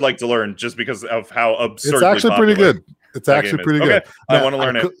really would like to learn just because of how absurd. It's actually pretty good. It's actually pretty good. Okay. I want to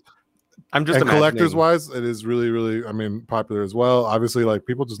learn it. I'm just collectors wise, it is really, really. I mean, popular as well. Obviously, like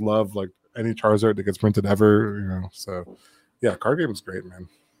people just love like any Charizard that gets printed ever. So yeah, card game is great, man.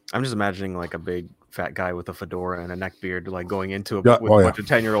 I'm just imagining like a big fat guy with a fedora and a neck beard, like going into it with a bunch of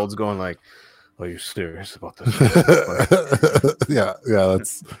 10-year-olds going like, "Are you serious about this?" yeah,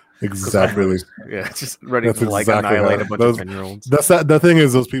 that's exactly. Just ready to like annihilate a bunch of 10-year-olds. The thing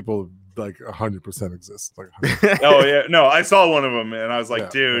is, those people like 100% exist. Like, oh yeah, no, I saw one of them and I was like,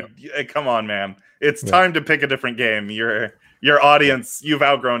 dude, come on, man, it's time to pick a different game. Your audience, you've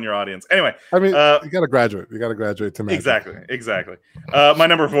outgrown your audience. Anyway, I mean, you got to graduate. You got to graduate to Magic. Exactly. My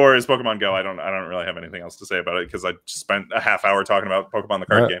number 4 is Pokemon Go. I don't really have anything else to say about it because I just spent a half hour talking about Pokemon the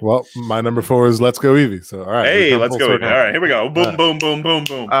card game. Well, my number 4 is Let's Go Eevee. So, all right. Hey, Let's Go Eevee. All right, here we go. Boom, boom, boom, boom,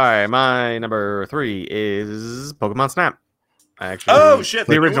 boom. All right, my number 3 is Pokemon Snap. Oh shit!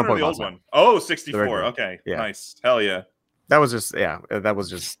 The original Pokemon or the old Snap. one. Oh, 64. Okay, yeah. Nice. Hell yeah. That was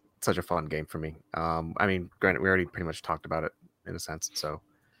just such a fun game for me. I mean, granted, we already pretty much talked about it in a sense. So,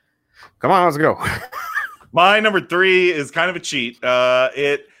 come on, let's go. My number 3 is kind of a cheat.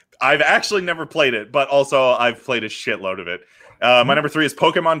 I've actually never played it, but also I've played a shitload of it. My number 3 is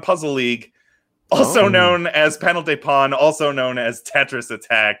Pokemon Puzzle League, also known as Panel de Pon, also known as Tetris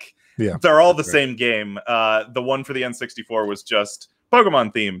Attack. Yeah, they're all the same game. The one for the N64 was just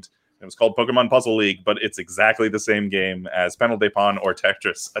Pokemon themed. It was called Pokemon Puzzle League, but it's exactly the same game as Panel de Pon or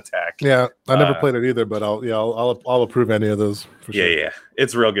Tetris Attack. Yeah, I never played it either, but I'll approve any of those. For sure. Yeah,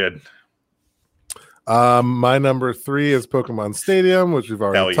 it's real good. My number 3 is Pokemon Stadium, which we've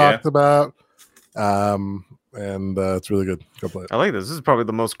already talked about. And it's really good. Go play it. I like this. This is probably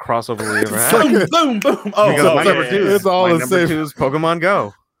the most crossover we ever had. Boom, boom. Oh, my number 2 it's all the number same. 2 is Pokemon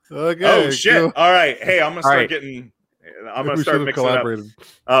Go. Okay. Oh shit! Cool. All right. Hey, I'm gonna start getting. I'm gonna start mixing it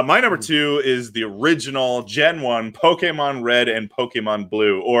up. My number 2 is the original Gen 1 Pokemon Red and Pokemon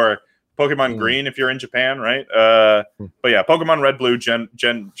Blue, or Pokemon Green if you're in Japan, right? But yeah, Pokemon Red, Blue, Gen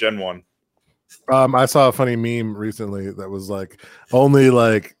 1. I saw a funny meme recently that was like, only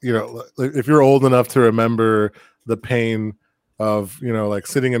like, you know, if you're old enough to remember the pain of, you know, like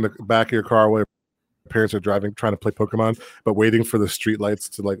sitting in the back of your car while your parents are driving, trying to play Pokemon, but waiting for the street lights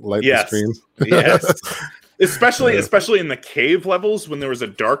to like light the screen. Yes. Especially in the cave levels when there was a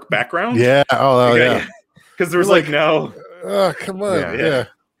dark background. Yeah. Oh, yeah. Because there was like no. Oh, come on. Yeah.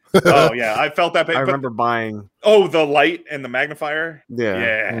 Oh yeah, I felt that. I remember buying. Oh, the light and the magnifier.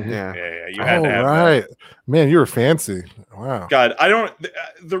 Yeah. You had to have that. Man, you were fancy. Wow. God, I don't.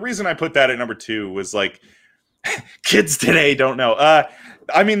 The reason I put that at number 2 was like, kids today don't know.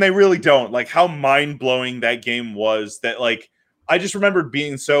 I mean, they really don't. Like how mind blowing that game was. That like, I just remembered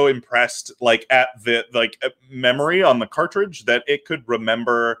being so impressed, like at the memory on the cartridge that it could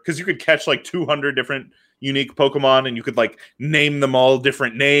remember, because you could catch like 200 different unique Pokemon and you could like name them all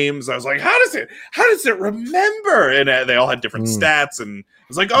different names. I was like, how does it remember? And they all had different stats, and I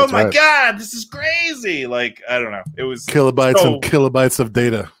was like, oh my god, this is crazy. Like, I don't know, it was kilobytes and kilobytes of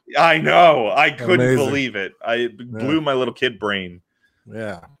data. I know, I couldn't believe it. I blew my little kid brain.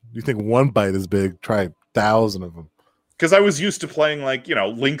 Yeah, you think 1 byte is big? Try 1,000 of them. Because I was used to playing, like, you know,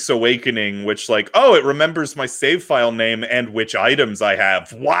 Link's Awakening, which, like, oh, it remembers my save file name and which items I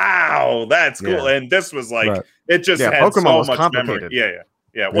have. Wow, that's cool. And this was like, it just had Pokemon so much memory.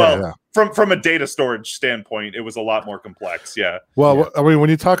 Yeah. Well, from a data storage standpoint, it was a lot more complex. Yeah. Well, I mean, when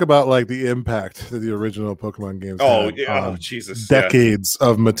you talk about like the impact that the original Pokemon games, Jesus, decades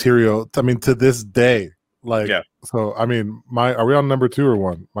of material. I mean, to this day. Like, so I mean, are we on number 2 or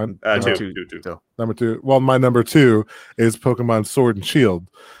 1? Two. Number 2. Well, my number 2 is Pokemon Sword and Shield,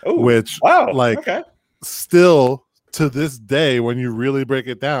 which still to this day, when you really break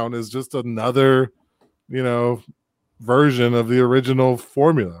it down, is just another, you know, version of the original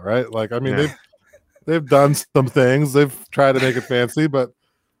formula, right? Like, I mean, they've done some things, they've tried to make it fancy, but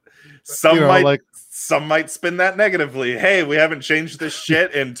some might spin that negatively. Hey, we haven't changed this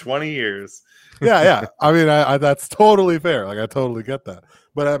shit in 20 years. Yeah. I mean, I that's totally fair. Like, I totally get that.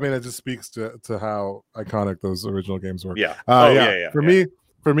 But I mean, it just speaks to how iconic those original games were. Yeah.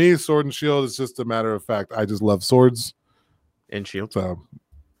 For me, Sword and Shield is just a matter of fact. I just love swords and shields. So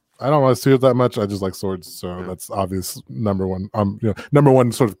I don't want to shield that much. I just like swords. So that's obvious number 1. Number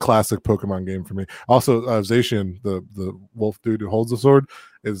 1 sort of classic Pokemon game for me. Also, Zacian, the wolf dude who holds the sword,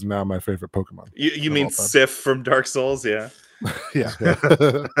 is now my favorite Pokemon. You mean Sif from Dark Souls? Yeah. Yeah.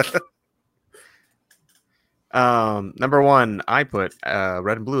 Number 1, I put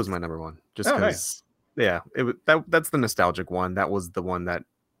Red and Blue as my number 1, just because. Nice. Yeah, that's the nostalgic one. That was the one that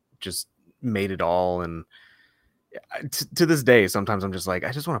just made it all. And to this day, sometimes I'm just like,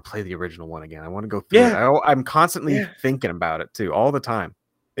 I just want to play the original one again. I want to go through it. I'm constantly thinking about it too, all the time.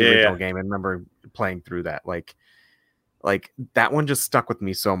 The original game. I remember playing through that. Like that one just stuck with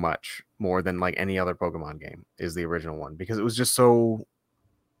me so much more than like any other Pokemon game is the original one, because it was just so.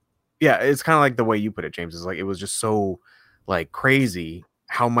 Yeah, it's kind of like the way you put it, James. Is like it was just so like crazy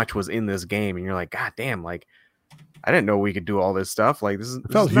how much was in this game, and you're like, God damn, like I didn't know we could do all this stuff. Like this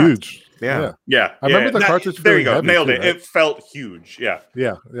felt huge. Yeah. I remember the cartridge. There you go, nailed it. Right? It felt huge. Yeah,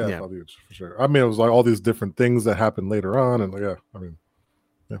 it felt huge for sure. I mean, it was like all these different things that happened later on, and it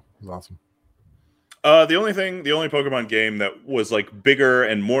was awesome. The only Pokemon game that was like bigger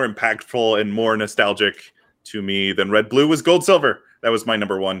and more impactful and more nostalgic to me than Red Blue was Gold Silver. That was my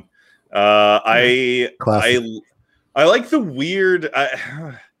number one. I like the weird. I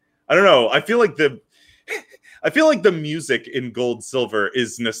don't know. I feel like the music in Gold Silver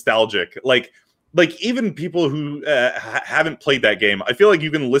is nostalgic. Like even people who haven't played that game, I feel like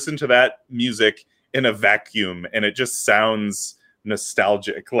you can listen to that music in a vacuum and it just sounds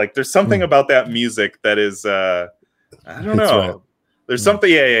nostalgic. Like there's something about that music that is I don't know. Right. There's something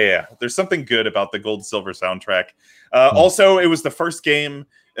There's something good about the Gold Silver soundtrack. Also, it was the first game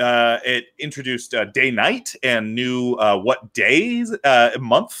it introduced day night and knew what days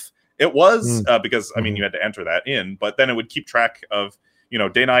month it was because I mean you had to enter that in, but then it would keep track of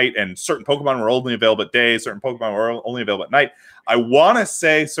day night, and certain Pokemon were only available at day, certain Pokemon were only available at night. I want to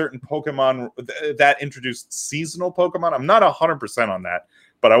say certain Pokemon that introduced seasonal Pokemon. I'm not 100% on that,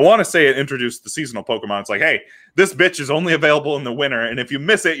 but I want to say it introduced the seasonal Pokemon. It's like, hey, this bitch is only available in the winter, and if you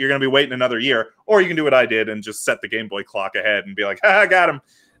miss it, you're going to be waiting another year. Or you can do what I did and just set the Game Boy clock ahead and be like, I got him.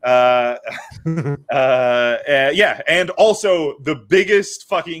 Yeah, and also the biggest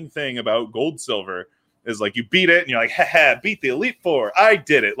fucking thing about Gold Silver is like you beat it and you're like, haha, beat the Elite Four. I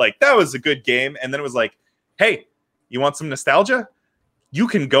did it. Like that was a good game. And then it was like, hey, you want some nostalgia? You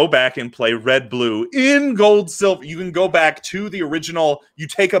can go back and play Red Blue in Gold Silver. You can go back to the original. You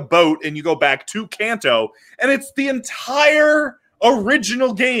take a boat and you go back to Kanto, and it's the entire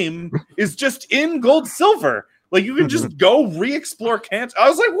original game is just in Gold Silver. Like you can just go re-explore Kanto. I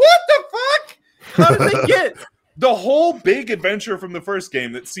was like, what the fuck? How did they get the whole big adventure from the first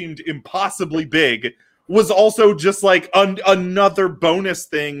game that seemed impossibly big was also just like another bonus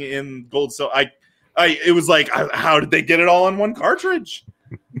thing in Gold Silver? It was like, how did they get it all on one cartridge?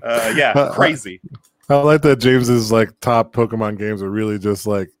 Yeah, crazy. I like that James's like top Pokemon games are really just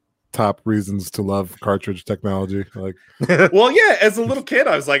like top reasons to love cartridge technology. Like, well, yeah, as a little kid,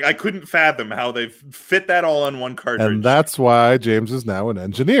 I was like, I couldn't fathom how they fit that all on one cartridge, and that's why James is now an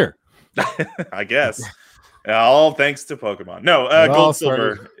engineer. I guess. All thanks to Pokemon. No, Gold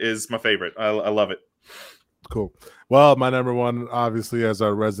Silver is my favorite. I love it. Cool. Well, my number one, obviously, as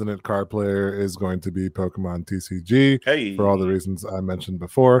our resident card player, is going to be Pokemon TCG. Hey. For all the reasons I mentioned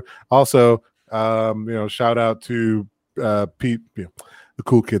before. Also, shout out to Pete. The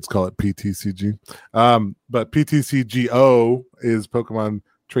cool kids call it PTCG. But PTCGO is Pokemon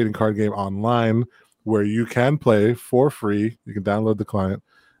trading card game online where you can play for free. You can download the client.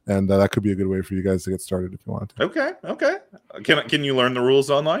 And that could be a good way for you guys to get started if you want to. Okay. Can you learn the rules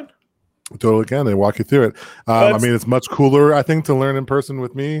online? Totally can. They walk you through it. I mean, it's much cooler, I think, to learn in person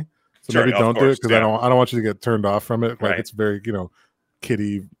with me. So maybe don't do it because I don't want you to get turned off from it. Like it's very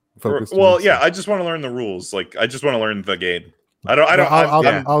kiddie focused. Well, yeah, I just want to learn the rules. Like I just want to learn the game. That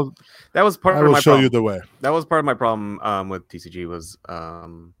was part of my show problem. You the way. That was part of my problem with TCG was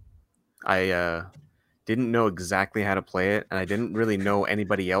I didn't know exactly how to play it, and I didn't really know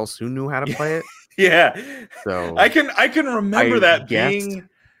anybody else who knew how to play it. Yeah. So I can remember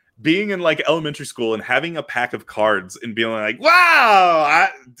being in like elementary school and having a pack of cards and being like, wow,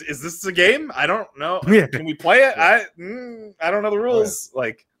 is this a game? I don't know. Yeah. Can we play it? I don't know the rules. Oh,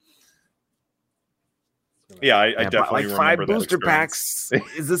 yeah. Like, I definitely remember 5 booster packs.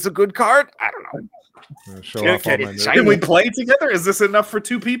 Is this a good card? I don't know. Can we play together? Is this enough for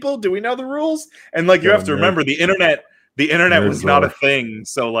 2 people? Do we know the rules? And like, you have to remember the internet was not a thing.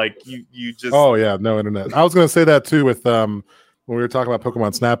 So like you just, oh yeah, no internet. I was going to say that too with, when we were talking about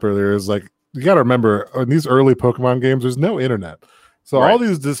Pokemon Snap earlier, is like, you got to remember in these early Pokemon games, there's no internet. So all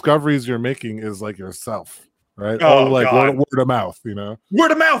these discoveries you're making is like yourself. Right? Oh, like word of mouth,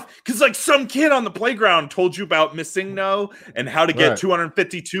 Word of mouth. Because like some kid on the playground told you about Missing No and how to get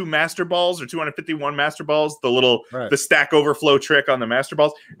 252 Master Balls or 251 Master Balls, the stack overflow trick on the Master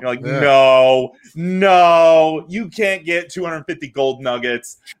Balls. And you're like, no, you can't get 250 gold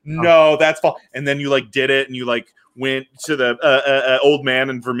nuggets. No, that's false. And then you like did it and you like went to the old man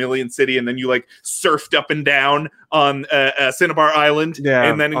in Vermilion City, and then you like surfed up and down on Cinnabar Island,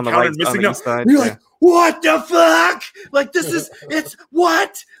 and then encountered Missing No. You're like, what the fuck? Like it's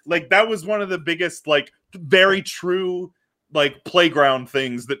what? Like that was one of the biggest, like very true, like playground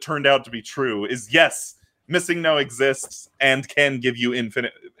things that turned out to be true. Is yes, Missing No exists and can give you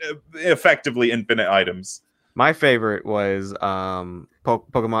effectively infinite items. My favorite was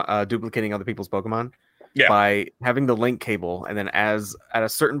Pokemon duplicating other people's Pokemon. Yeah. By having the link cable, and then at a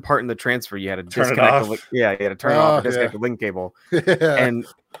certain part in the transfer, you had to disconnect. You had to turn off or disconnect the link cable, and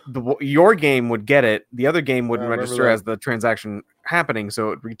your game would get it. The other game wouldn't register as the transaction happening, so it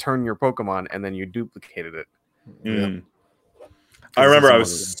would return your Pokemon, and then you duplicated it. I remember I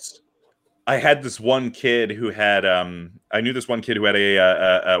was I had this one kid who had I knew this one kid who had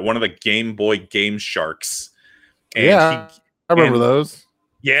a one of the Game Boy Game Sharks. And I remember those.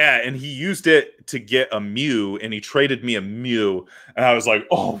 Yeah, and he used it to get a Mew, and he traded me a Mew, and I was like,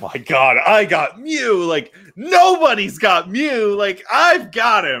 "Oh my god, I got Mew! Like nobody's got Mew! Like I've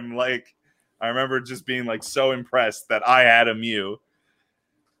got him!" Like I remember just being like so impressed that I had a Mew.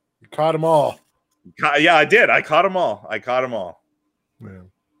 You caught them all. Yeah, I did. I caught them all.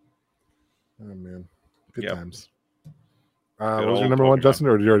 Man. Oh man, good times. What was your number one, Justin,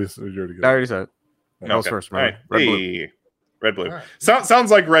 or did you already get it? I already said it. That was first. Right. Red Blue. Red Blue. Right.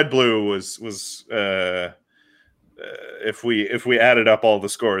 Sounds like Red Blue was if we added up all the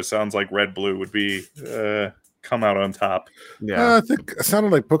scores, sounds like Red Blue would be come out on top. Yeah, I think it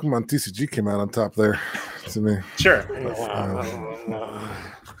sounded like Pokemon TCG came out on top there to me. Sure.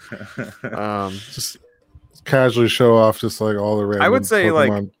 Just casually show off just like all the random I would say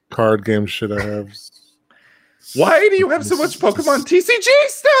Pokemon like card game shit I have. Why do you have so much Pokemon TCG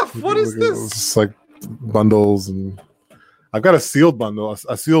stuff? What is this? It's like bundles, and I've got a sealed bundle.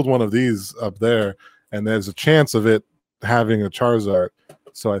 I sealed one of these up there, and there's a chance of it having a Charizard.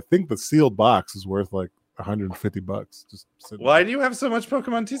 So I think the sealed box is worth like $150. Just why do you have so much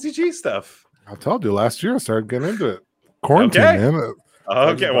Pokemon TCG stuff? I told you last year I started getting into it. Quarantine, man.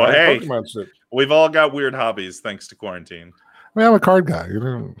 Okay, well, hey, we've all got weird hobbies thanks to quarantine. I mean, I'm a card guy. You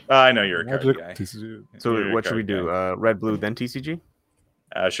know. I know you're a card guy. TCG. So what should we do? Red, Blue, then TCG?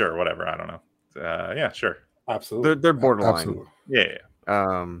 Sure, whatever. I don't know. Yeah, sure. Absolutely. They're borderline. Absolutely. Yeah.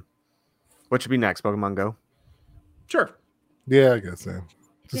 What should be next? Pokemon Go? Sure. Yeah, I guess so.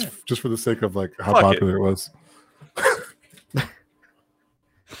 Just for the sake of like how popular it was.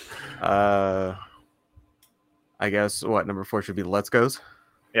 I guess what number 4 should be Let's Go's.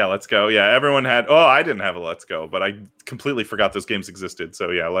 Yeah, Let's Go. Yeah, everyone had. Oh, I didn't have a Let's Go, but I completely forgot those games existed.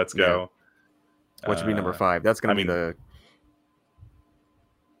 So yeah, Let's Go. What should be number 5? That's gonna be the.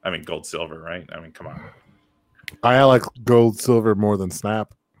 I mean, Gold, Silver, right? I mean, come on. I like Gold, Silver more than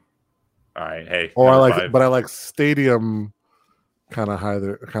Snap. All right, hey. Or I like Stadium. Kind of high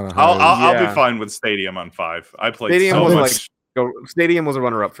there. I'll be fine with Stadium on 5. I played Stadium so much. Stadium was a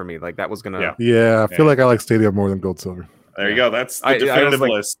runner-up for me. Like that was gonna. Yeah, I feel like I like Stadium more than Gold, Silver. There you go. That's the definitive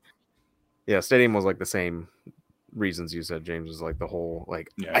list. Yeah, Stadium was like the same reasons you said, James. Was like the whole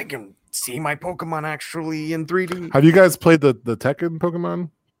I can see my Pokemon actually in 3D. Have you guys played the Tekken Pokemon?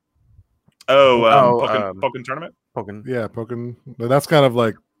 Pokemon Tournament? Yeah, Pokemon. That's kind of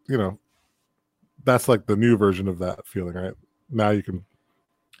like, that's like the new version of that feeling, right? Now you can.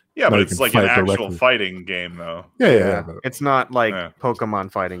 Yeah, but it's like an actual fighting game, though. Yeah. It's not like Pokemon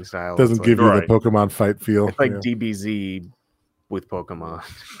fighting style. It doesn't give you the Pokemon fight feel. It's like DBZ with Pokemon,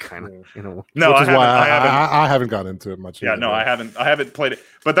 kind of. No, which is why I haven't got into it much. Yeah, no, I haven't played it.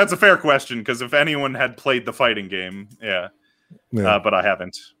 But that's a fair question because if anyone had played the fighting game, but I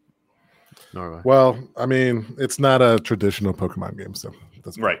haven't. Well, I mean, it's not a traditional Pokemon game, so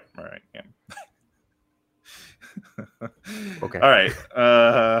that's right. Yeah. Okay. All right.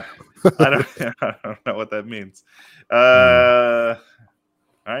 I don't know what that means. All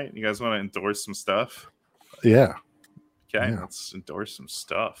right. You guys want to endorse some stuff? Yeah. Okay. Let's endorse some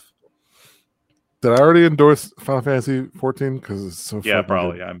stuff. Did I already endorse Final Fantasy 14? Because it's so. Yeah,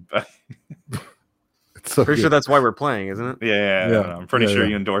 probably. Good. It's so pretty sure that's why we're playing, isn't it? Yeah. I'm pretty sure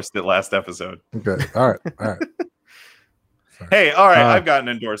you endorsed it last episode. Okay. All right. Hey, all right. I've got an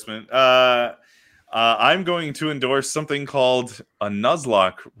endorsement. I'm going to endorse something called a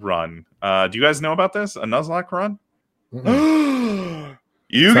Nuzlocke run. Do you guys know about this? A Nuzlocke run?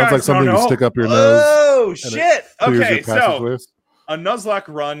 You sounds like something you stick up your nose. Oh shit! Okay, so a Nuzlocke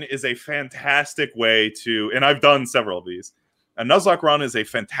run is a fantastic way to, and I've done several of these. A Nuzlocke run is a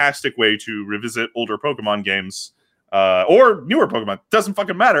fantastic way to revisit older Pokemon games or newer Pokemon. Doesn't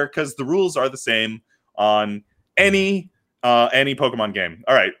fucking matter because the rules are the same on any Pokemon game.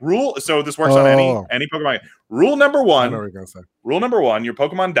 All right, so this works on any Pokemon game. Rule number 1. I know what you're gonna say. Rule number 1: your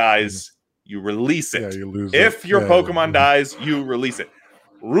Pokemon dies, you release it. Yeah, you lose if your Pokemon dies, you release it.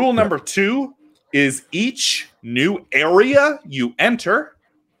 Rule number 2 is each new area you enter,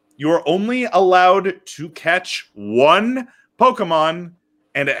 you're only allowed to catch one Pokemon,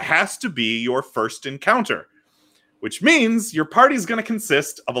 and it has to be your first encounter. Which means your party's going to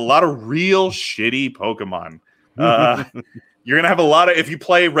consist of a lot of real shitty Pokemon. You're going to have a lot of, if you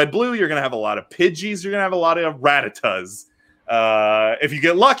play Red Blue, you're going to have a lot of Pidgeys, you're going to have a lot of Rattatas. If you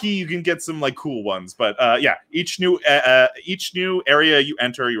get lucky, you can get some like cool ones. But each new area you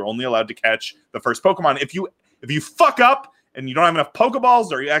enter, you're only allowed to catch the first Pokemon. If you fuck up and you don't have enough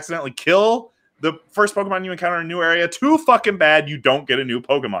Pokeballs, or you accidentally kill the first Pokemon you encounter in a new area, too fucking bad, you don't get a new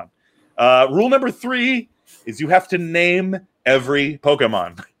Pokemon. Rule number 3 is you have to name every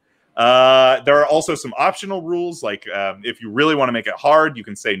Pokemon. There are also some optional rules, like if you really want to make it hard, you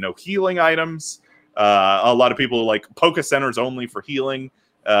can say no healing items. A lot of people like Poke Centers only for healing.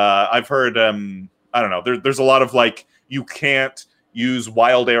 I've heard, I don't know, there's a lot of like, you can't use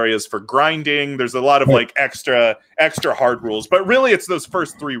wild areas for grinding. There's a lot of like extra hard rules, but really it's those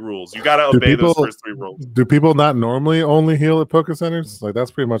first 3 rules. You got to obey those first 3 rules. Do people not normally only heal at Poke Centers? Like, that's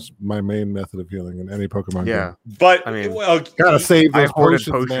pretty much my main method of healing in any Pokemon game. But I mean, gotta save those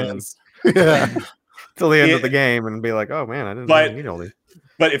potions. Yeah, till the end of the game and be like, oh man, I didn't really need all these.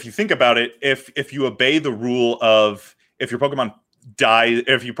 But if you think about it, if you obey the rule of if your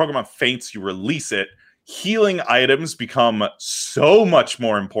Pokemon faints, you release it, healing items become so much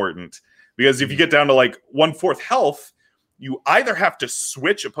more important, because if you get down to like 1/4 health, you either have to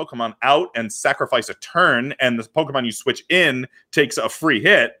switch a Pokemon out and sacrifice a turn, and the Pokemon you switch in takes a free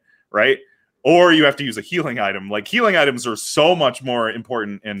hit, right? Or you have to use a healing item. Like, healing items are so much more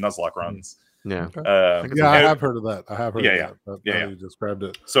important in Nuzlocke runs. Yeah. I have heard of that. I have heard of that. You described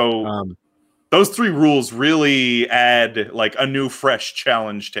it. So those 3 rules really add like a new, fresh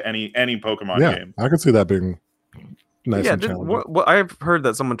challenge to any Pokemon game. I could see that being nice and challenging. Well, I've heard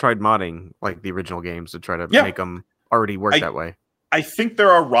that someone tried modding like the original games to try to make them already work that way. I think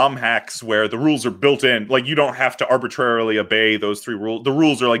there are ROM hacks where the rules are built in. Like, you don't have to arbitrarily obey those 3 rules. The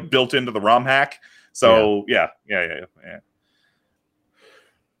rules are like built into the ROM hack. So yeah.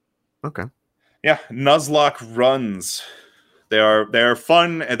 Okay. Yeah, Nuzlocke runs. They are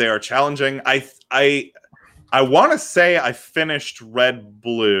fun and they are challenging. I want to say I finished Red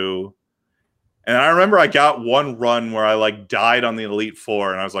Blue, and I remember I got one run where I like died on the Elite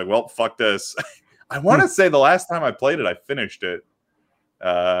Four, and I was like, well, fuck this. I want to say the last time I played it, I finished it.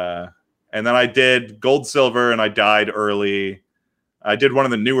 And then I did Gold, Silver, and I died early. I did one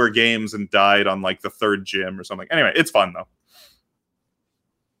of the newer games and died on like the 3rd gym or something. Anyway, it's fun though.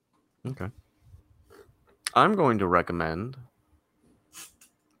 Okay. I'm going to recommend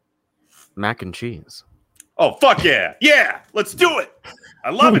mac and cheese. Oh, fuck yeah. Yeah, let's do it. I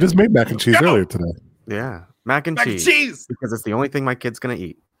love it. We just made mac and cheese earlier today. Yeah, mac and cheese. Because it's the only thing my kid's going to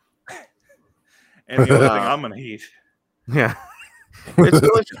eat. And the only thing I'm going to eat. Yeah. It's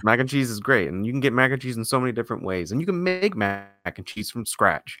delicious. Mac and cheese is great. And you can get mac and cheese in so many different ways. And you can make mac and cheese from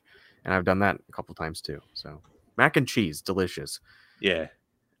scratch. And I've done that a couple times too. So mac and cheese, delicious. Yeah.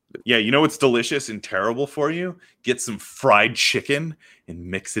 Yeah, you know what's delicious and terrible for you? Get some fried chicken and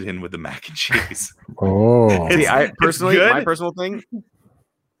mix it in with the mac and cheese. See,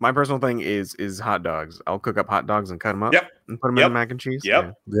 my personal thing is hot dogs. I'll cook up hot dogs and cut them up and put them in the mac and cheese.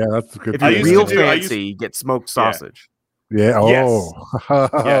 Yeah, that's a good. If you're real fancy, get smoked sausage. Yeah. Oh.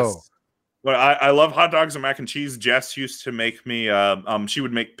 Yes. But I love hot dogs and mac and cheese. Jess used to make me. She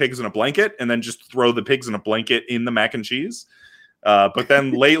would make pigs in a blanket and then just throw the pigs in a blanket in the mac and cheese. But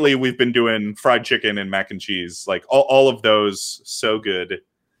then lately we've been doing fried chicken and mac and cheese. Like all of those, so good.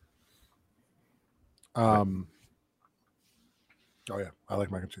 Oh yeah, I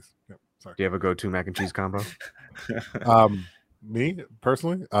like mac and cheese. Yeah, sorry. Do you have a go-to mac and cheese combo? Me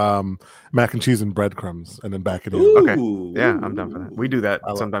personally, mac and cheese and breadcrumbs, and then back it in. Okay, yeah, I'm done for that. We do that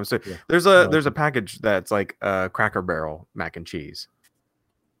sometimes too. Yeah. There's a package that's like Cracker Barrel mac and cheese,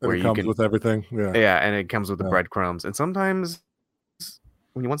 where it comes with everything. Yeah, and it comes with the breadcrumbs, and sometimes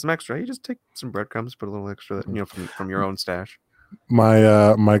when you want some extra, you just take some breadcrumbs, put a little extra, from your own stash.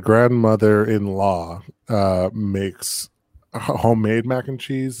 My grandmother-in-law makes homemade mac and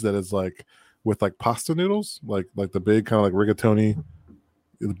cheese that is like with like pasta noodles, like the big kind of like rigatoni,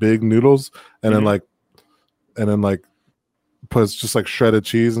 the big noodles, and then puts just like shredded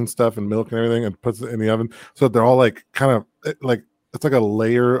cheese and stuff and milk and everything, and puts it in the oven. So they're all like kind of like it's like a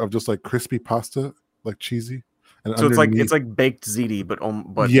layer of just like crispy pasta, like cheesy. And so it's like baked ziti, but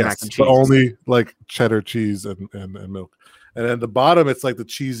yes, mac and cheese. But only like cheddar cheese and milk. And at the bottom, it's like the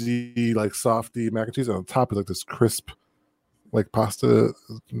cheesy, like softy mac and cheese. And on top is like this crisp, like pasta.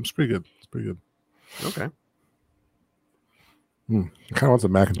 It's pretty good. It's pretty good. Okay. I kind of want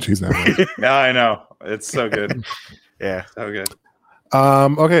some mac and cheese now. Yeah, I know. It's so good. Yeah, so good.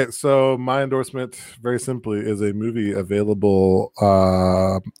 Okay, so my endorsement, very simply, is a movie available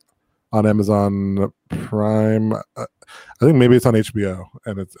on Amazon Prime. I think maybe it's on HBO,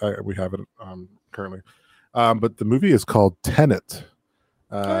 and we have it currently. But the movie is called Tenet.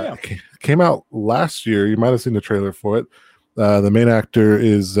 It came out last year. You might have seen the trailer for it. The main actor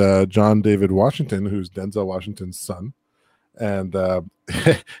is John David Washington, who's Denzel Washington's son. And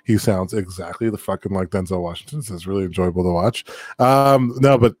he sounds exactly the fucking like Denzel Washington, so it's really enjoyable to watch.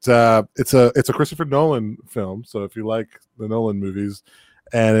 It's a Christopher Nolan film, so if you like the Nolan movies,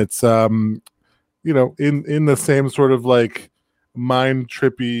 and it's in the same sort of like mind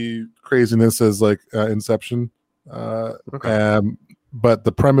trippy craziness as like Inception. But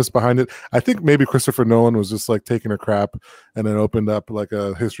the premise behind it, I think maybe Christopher Nolan was just like taking a crap and then opened up like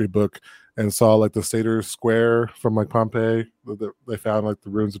a history book and saw like the Sator Square from like Pompeii. They found like the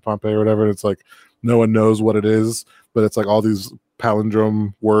ruins of Pompeii or whatever. And it's like no one knows what it is, but it's like all these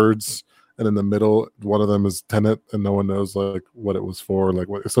palindrome words. And in the middle, one of them is Tenet, and no one knows like what it was for. Like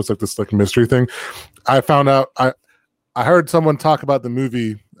what, so it's like this like mystery thing. I found out I heard someone talk about the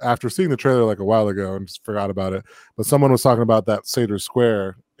movie after seeing the trailer like a while ago and just forgot about it. But someone was talking about that Sator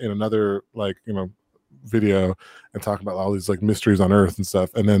Square in another video and talking about all these like mysteries on Earth and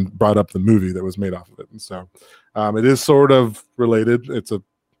stuff, and then brought up the movie that was made off of it. And so it is sort of related. It's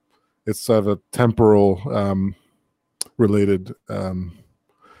sort of a temporal related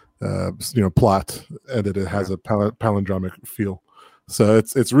plot, and it has a palindromic feel. So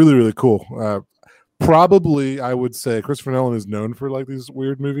it's really, really cool. Probably, I would say Christopher Nolan is known for like these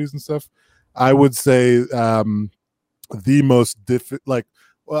weird movies and stuff. I would say the most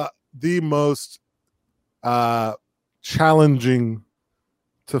challenging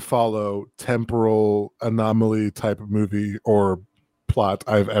to follow temporal anomaly type of movie or plot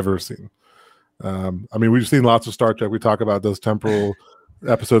I've ever seen. I mean, we've seen lots of Star Trek. We talk about those temporal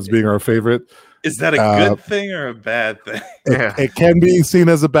episodes being our favorite. Is that a good thing or a bad thing? It can be seen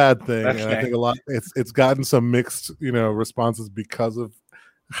as a bad thing. Okay. And I think a lot it's gotten some mixed, responses because of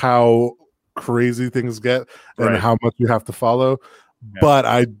how crazy things get and how much you have to follow. Yeah. But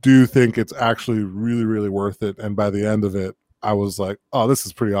I do think it's actually really, really worth it. And by the end of it, I was like, oh, this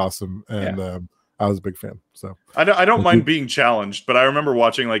is pretty awesome. And I was a big fan. So I don't mind being challenged, but I remember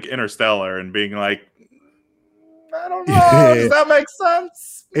watching like Interstellar and being like, I don't know. Does that make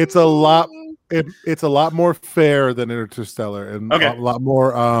sense? It's a lot. It's a lot more fair than Interstellar, and a lot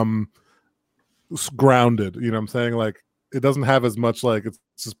more grounded. You know what I'm saying? Like it doesn't have as much like it's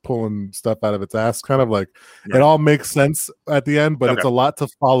just pulling stuff out of its ass. Kind of like it all makes sense at the end, but it's a lot to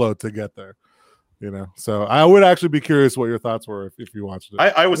follow to get there. So I would actually be curious what your thoughts were if you watched it.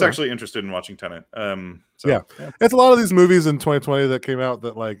 I was actually interested in watching Tenet. It's a lot of these movies in 2020 that came out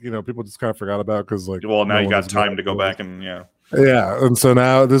that like people just kind of forgot about because like now you got time to go back and and so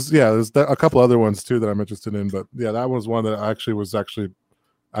now there's a couple other ones too that I'm interested in, but that was one that was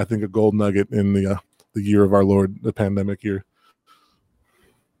I think a gold nugget in the year of our Lord, the pandemic year.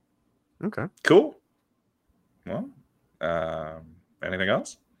 Okay, cool. Well, anything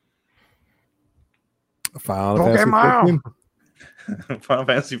else? Final Fantasy 14. Final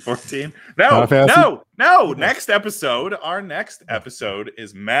Fantasy 14. No. Our next episode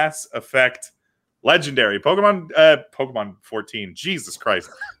is Mass Effect Legendary. Pokemon 14. Jesus Christ.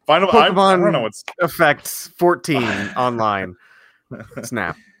 Pokemon I don't know what's Effect 14 online.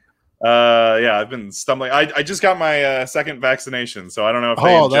 Snap. I've been stumbling. I just got my second vaccination, so I don't know if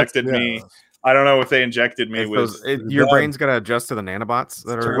they injected me. I don't know if they injected me with your brain's got to adjust to the nanobots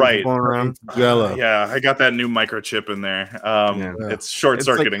that are going around. Yeah, I got that new microchip in there. It's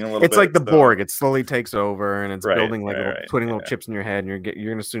short-circuiting a little bit. It's like the Borg. It slowly takes over, and it's building putting little chips in your head, and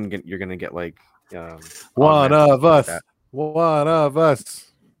you're gonna get like one of us. One of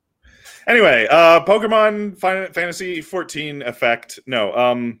us. Anyway, Pokemon Fantasy 14 Effect. No,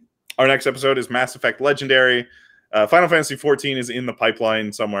 our next episode is Mass Effect Legendary. Final Fantasy 14 is in the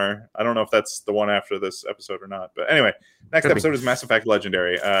pipeline somewhere. I don't know if that's the one after this episode or not. But anyway, next episode is Mass Effect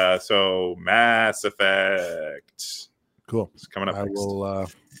Legendary. So Mass Effect. Cool. It's coming up next. I will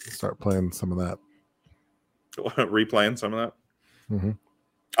start playing some of that. Replaying some of that? Mm-hmm.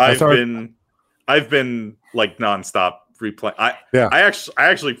 I've been like nonstop replaying. I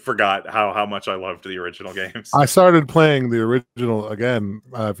actually forgot how much I loved the original games. I started playing the original again,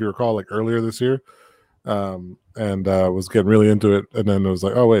 if you recall, like earlier this year. And was getting really into it, and then it was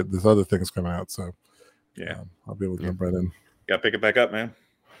like, oh wait, this other thing's coming out, so I'll be able to jump right in. Gotta pick it back up, man.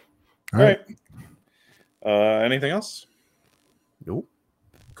 All right. Anything else? Nope.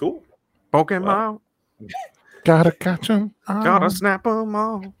 Cool. Pokemon. Gotta catch them. Gotta snap them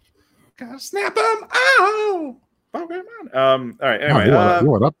all. Gotta snap them all. Pokemon. All right. Anyway, you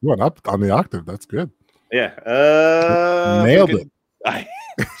went up on the octave. That's good. Yeah. Nailed it.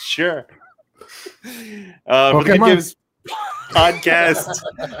 Sure. For the Good Gives podcast.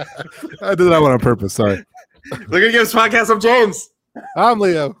 I did that one on purpose. Sorry. The Good Gives podcast. I'm James. I'm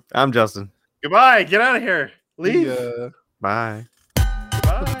Leo. I'm Justin. Goodbye. Get out of here. Leave. Bye.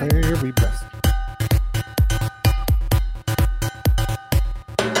 Bye. Very best.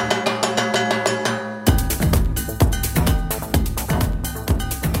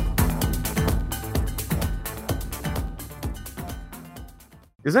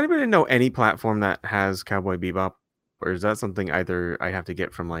 Does anybody know any platform that has Cowboy Bebop, or is that something either I have to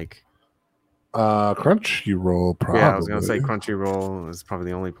get from like Crunchyroll? Probably. Yeah, I was gonna say Crunchyroll is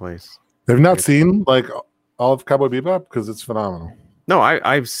probably the only place. They've not seen like all of Cowboy Bebop because it's phenomenal. No,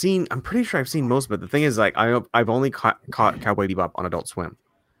 I've seen. I'm pretty sure I've seen most of it. The thing is, like, I've only caught Cowboy Bebop on Adult Swim,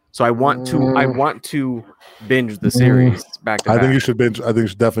 so I want to binge the series back to back. I think you should binge. I think you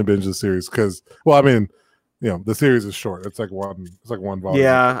should definitely binge the series because, well, I mean, the series is short. It's like one volume.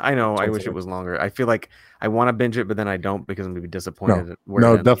 Yeah, I know. I wish it was longer. I feel like I want to binge it, but then I don't because I'm gonna be disappointed.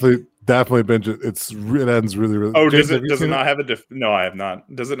 No, definitely binge it. It ends really, really. Oh, does it not have a No, I have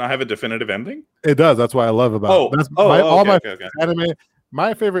not. Does it not have a definitive ending? It does. That's why I love about it. Okay. Anime.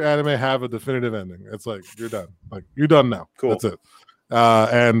 My favorite anime have a definitive ending. It's like you're done. Like you're done now. Cool. That's it.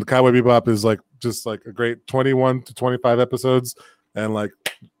 And Cowboy Bebop is like just like a great 21 to 25 episodes, and like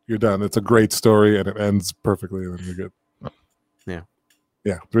you're done. It's a great story, and it ends perfectly, and then you're good.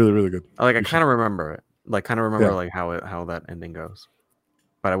 Yeah, really, really good. I kind of remember it. Like, kind of remember like how that ending goes.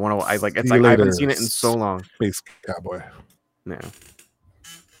 But I want to. I haven't seen it in so long. Space Cowboy. Yeah.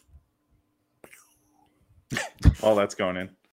 All that's going in.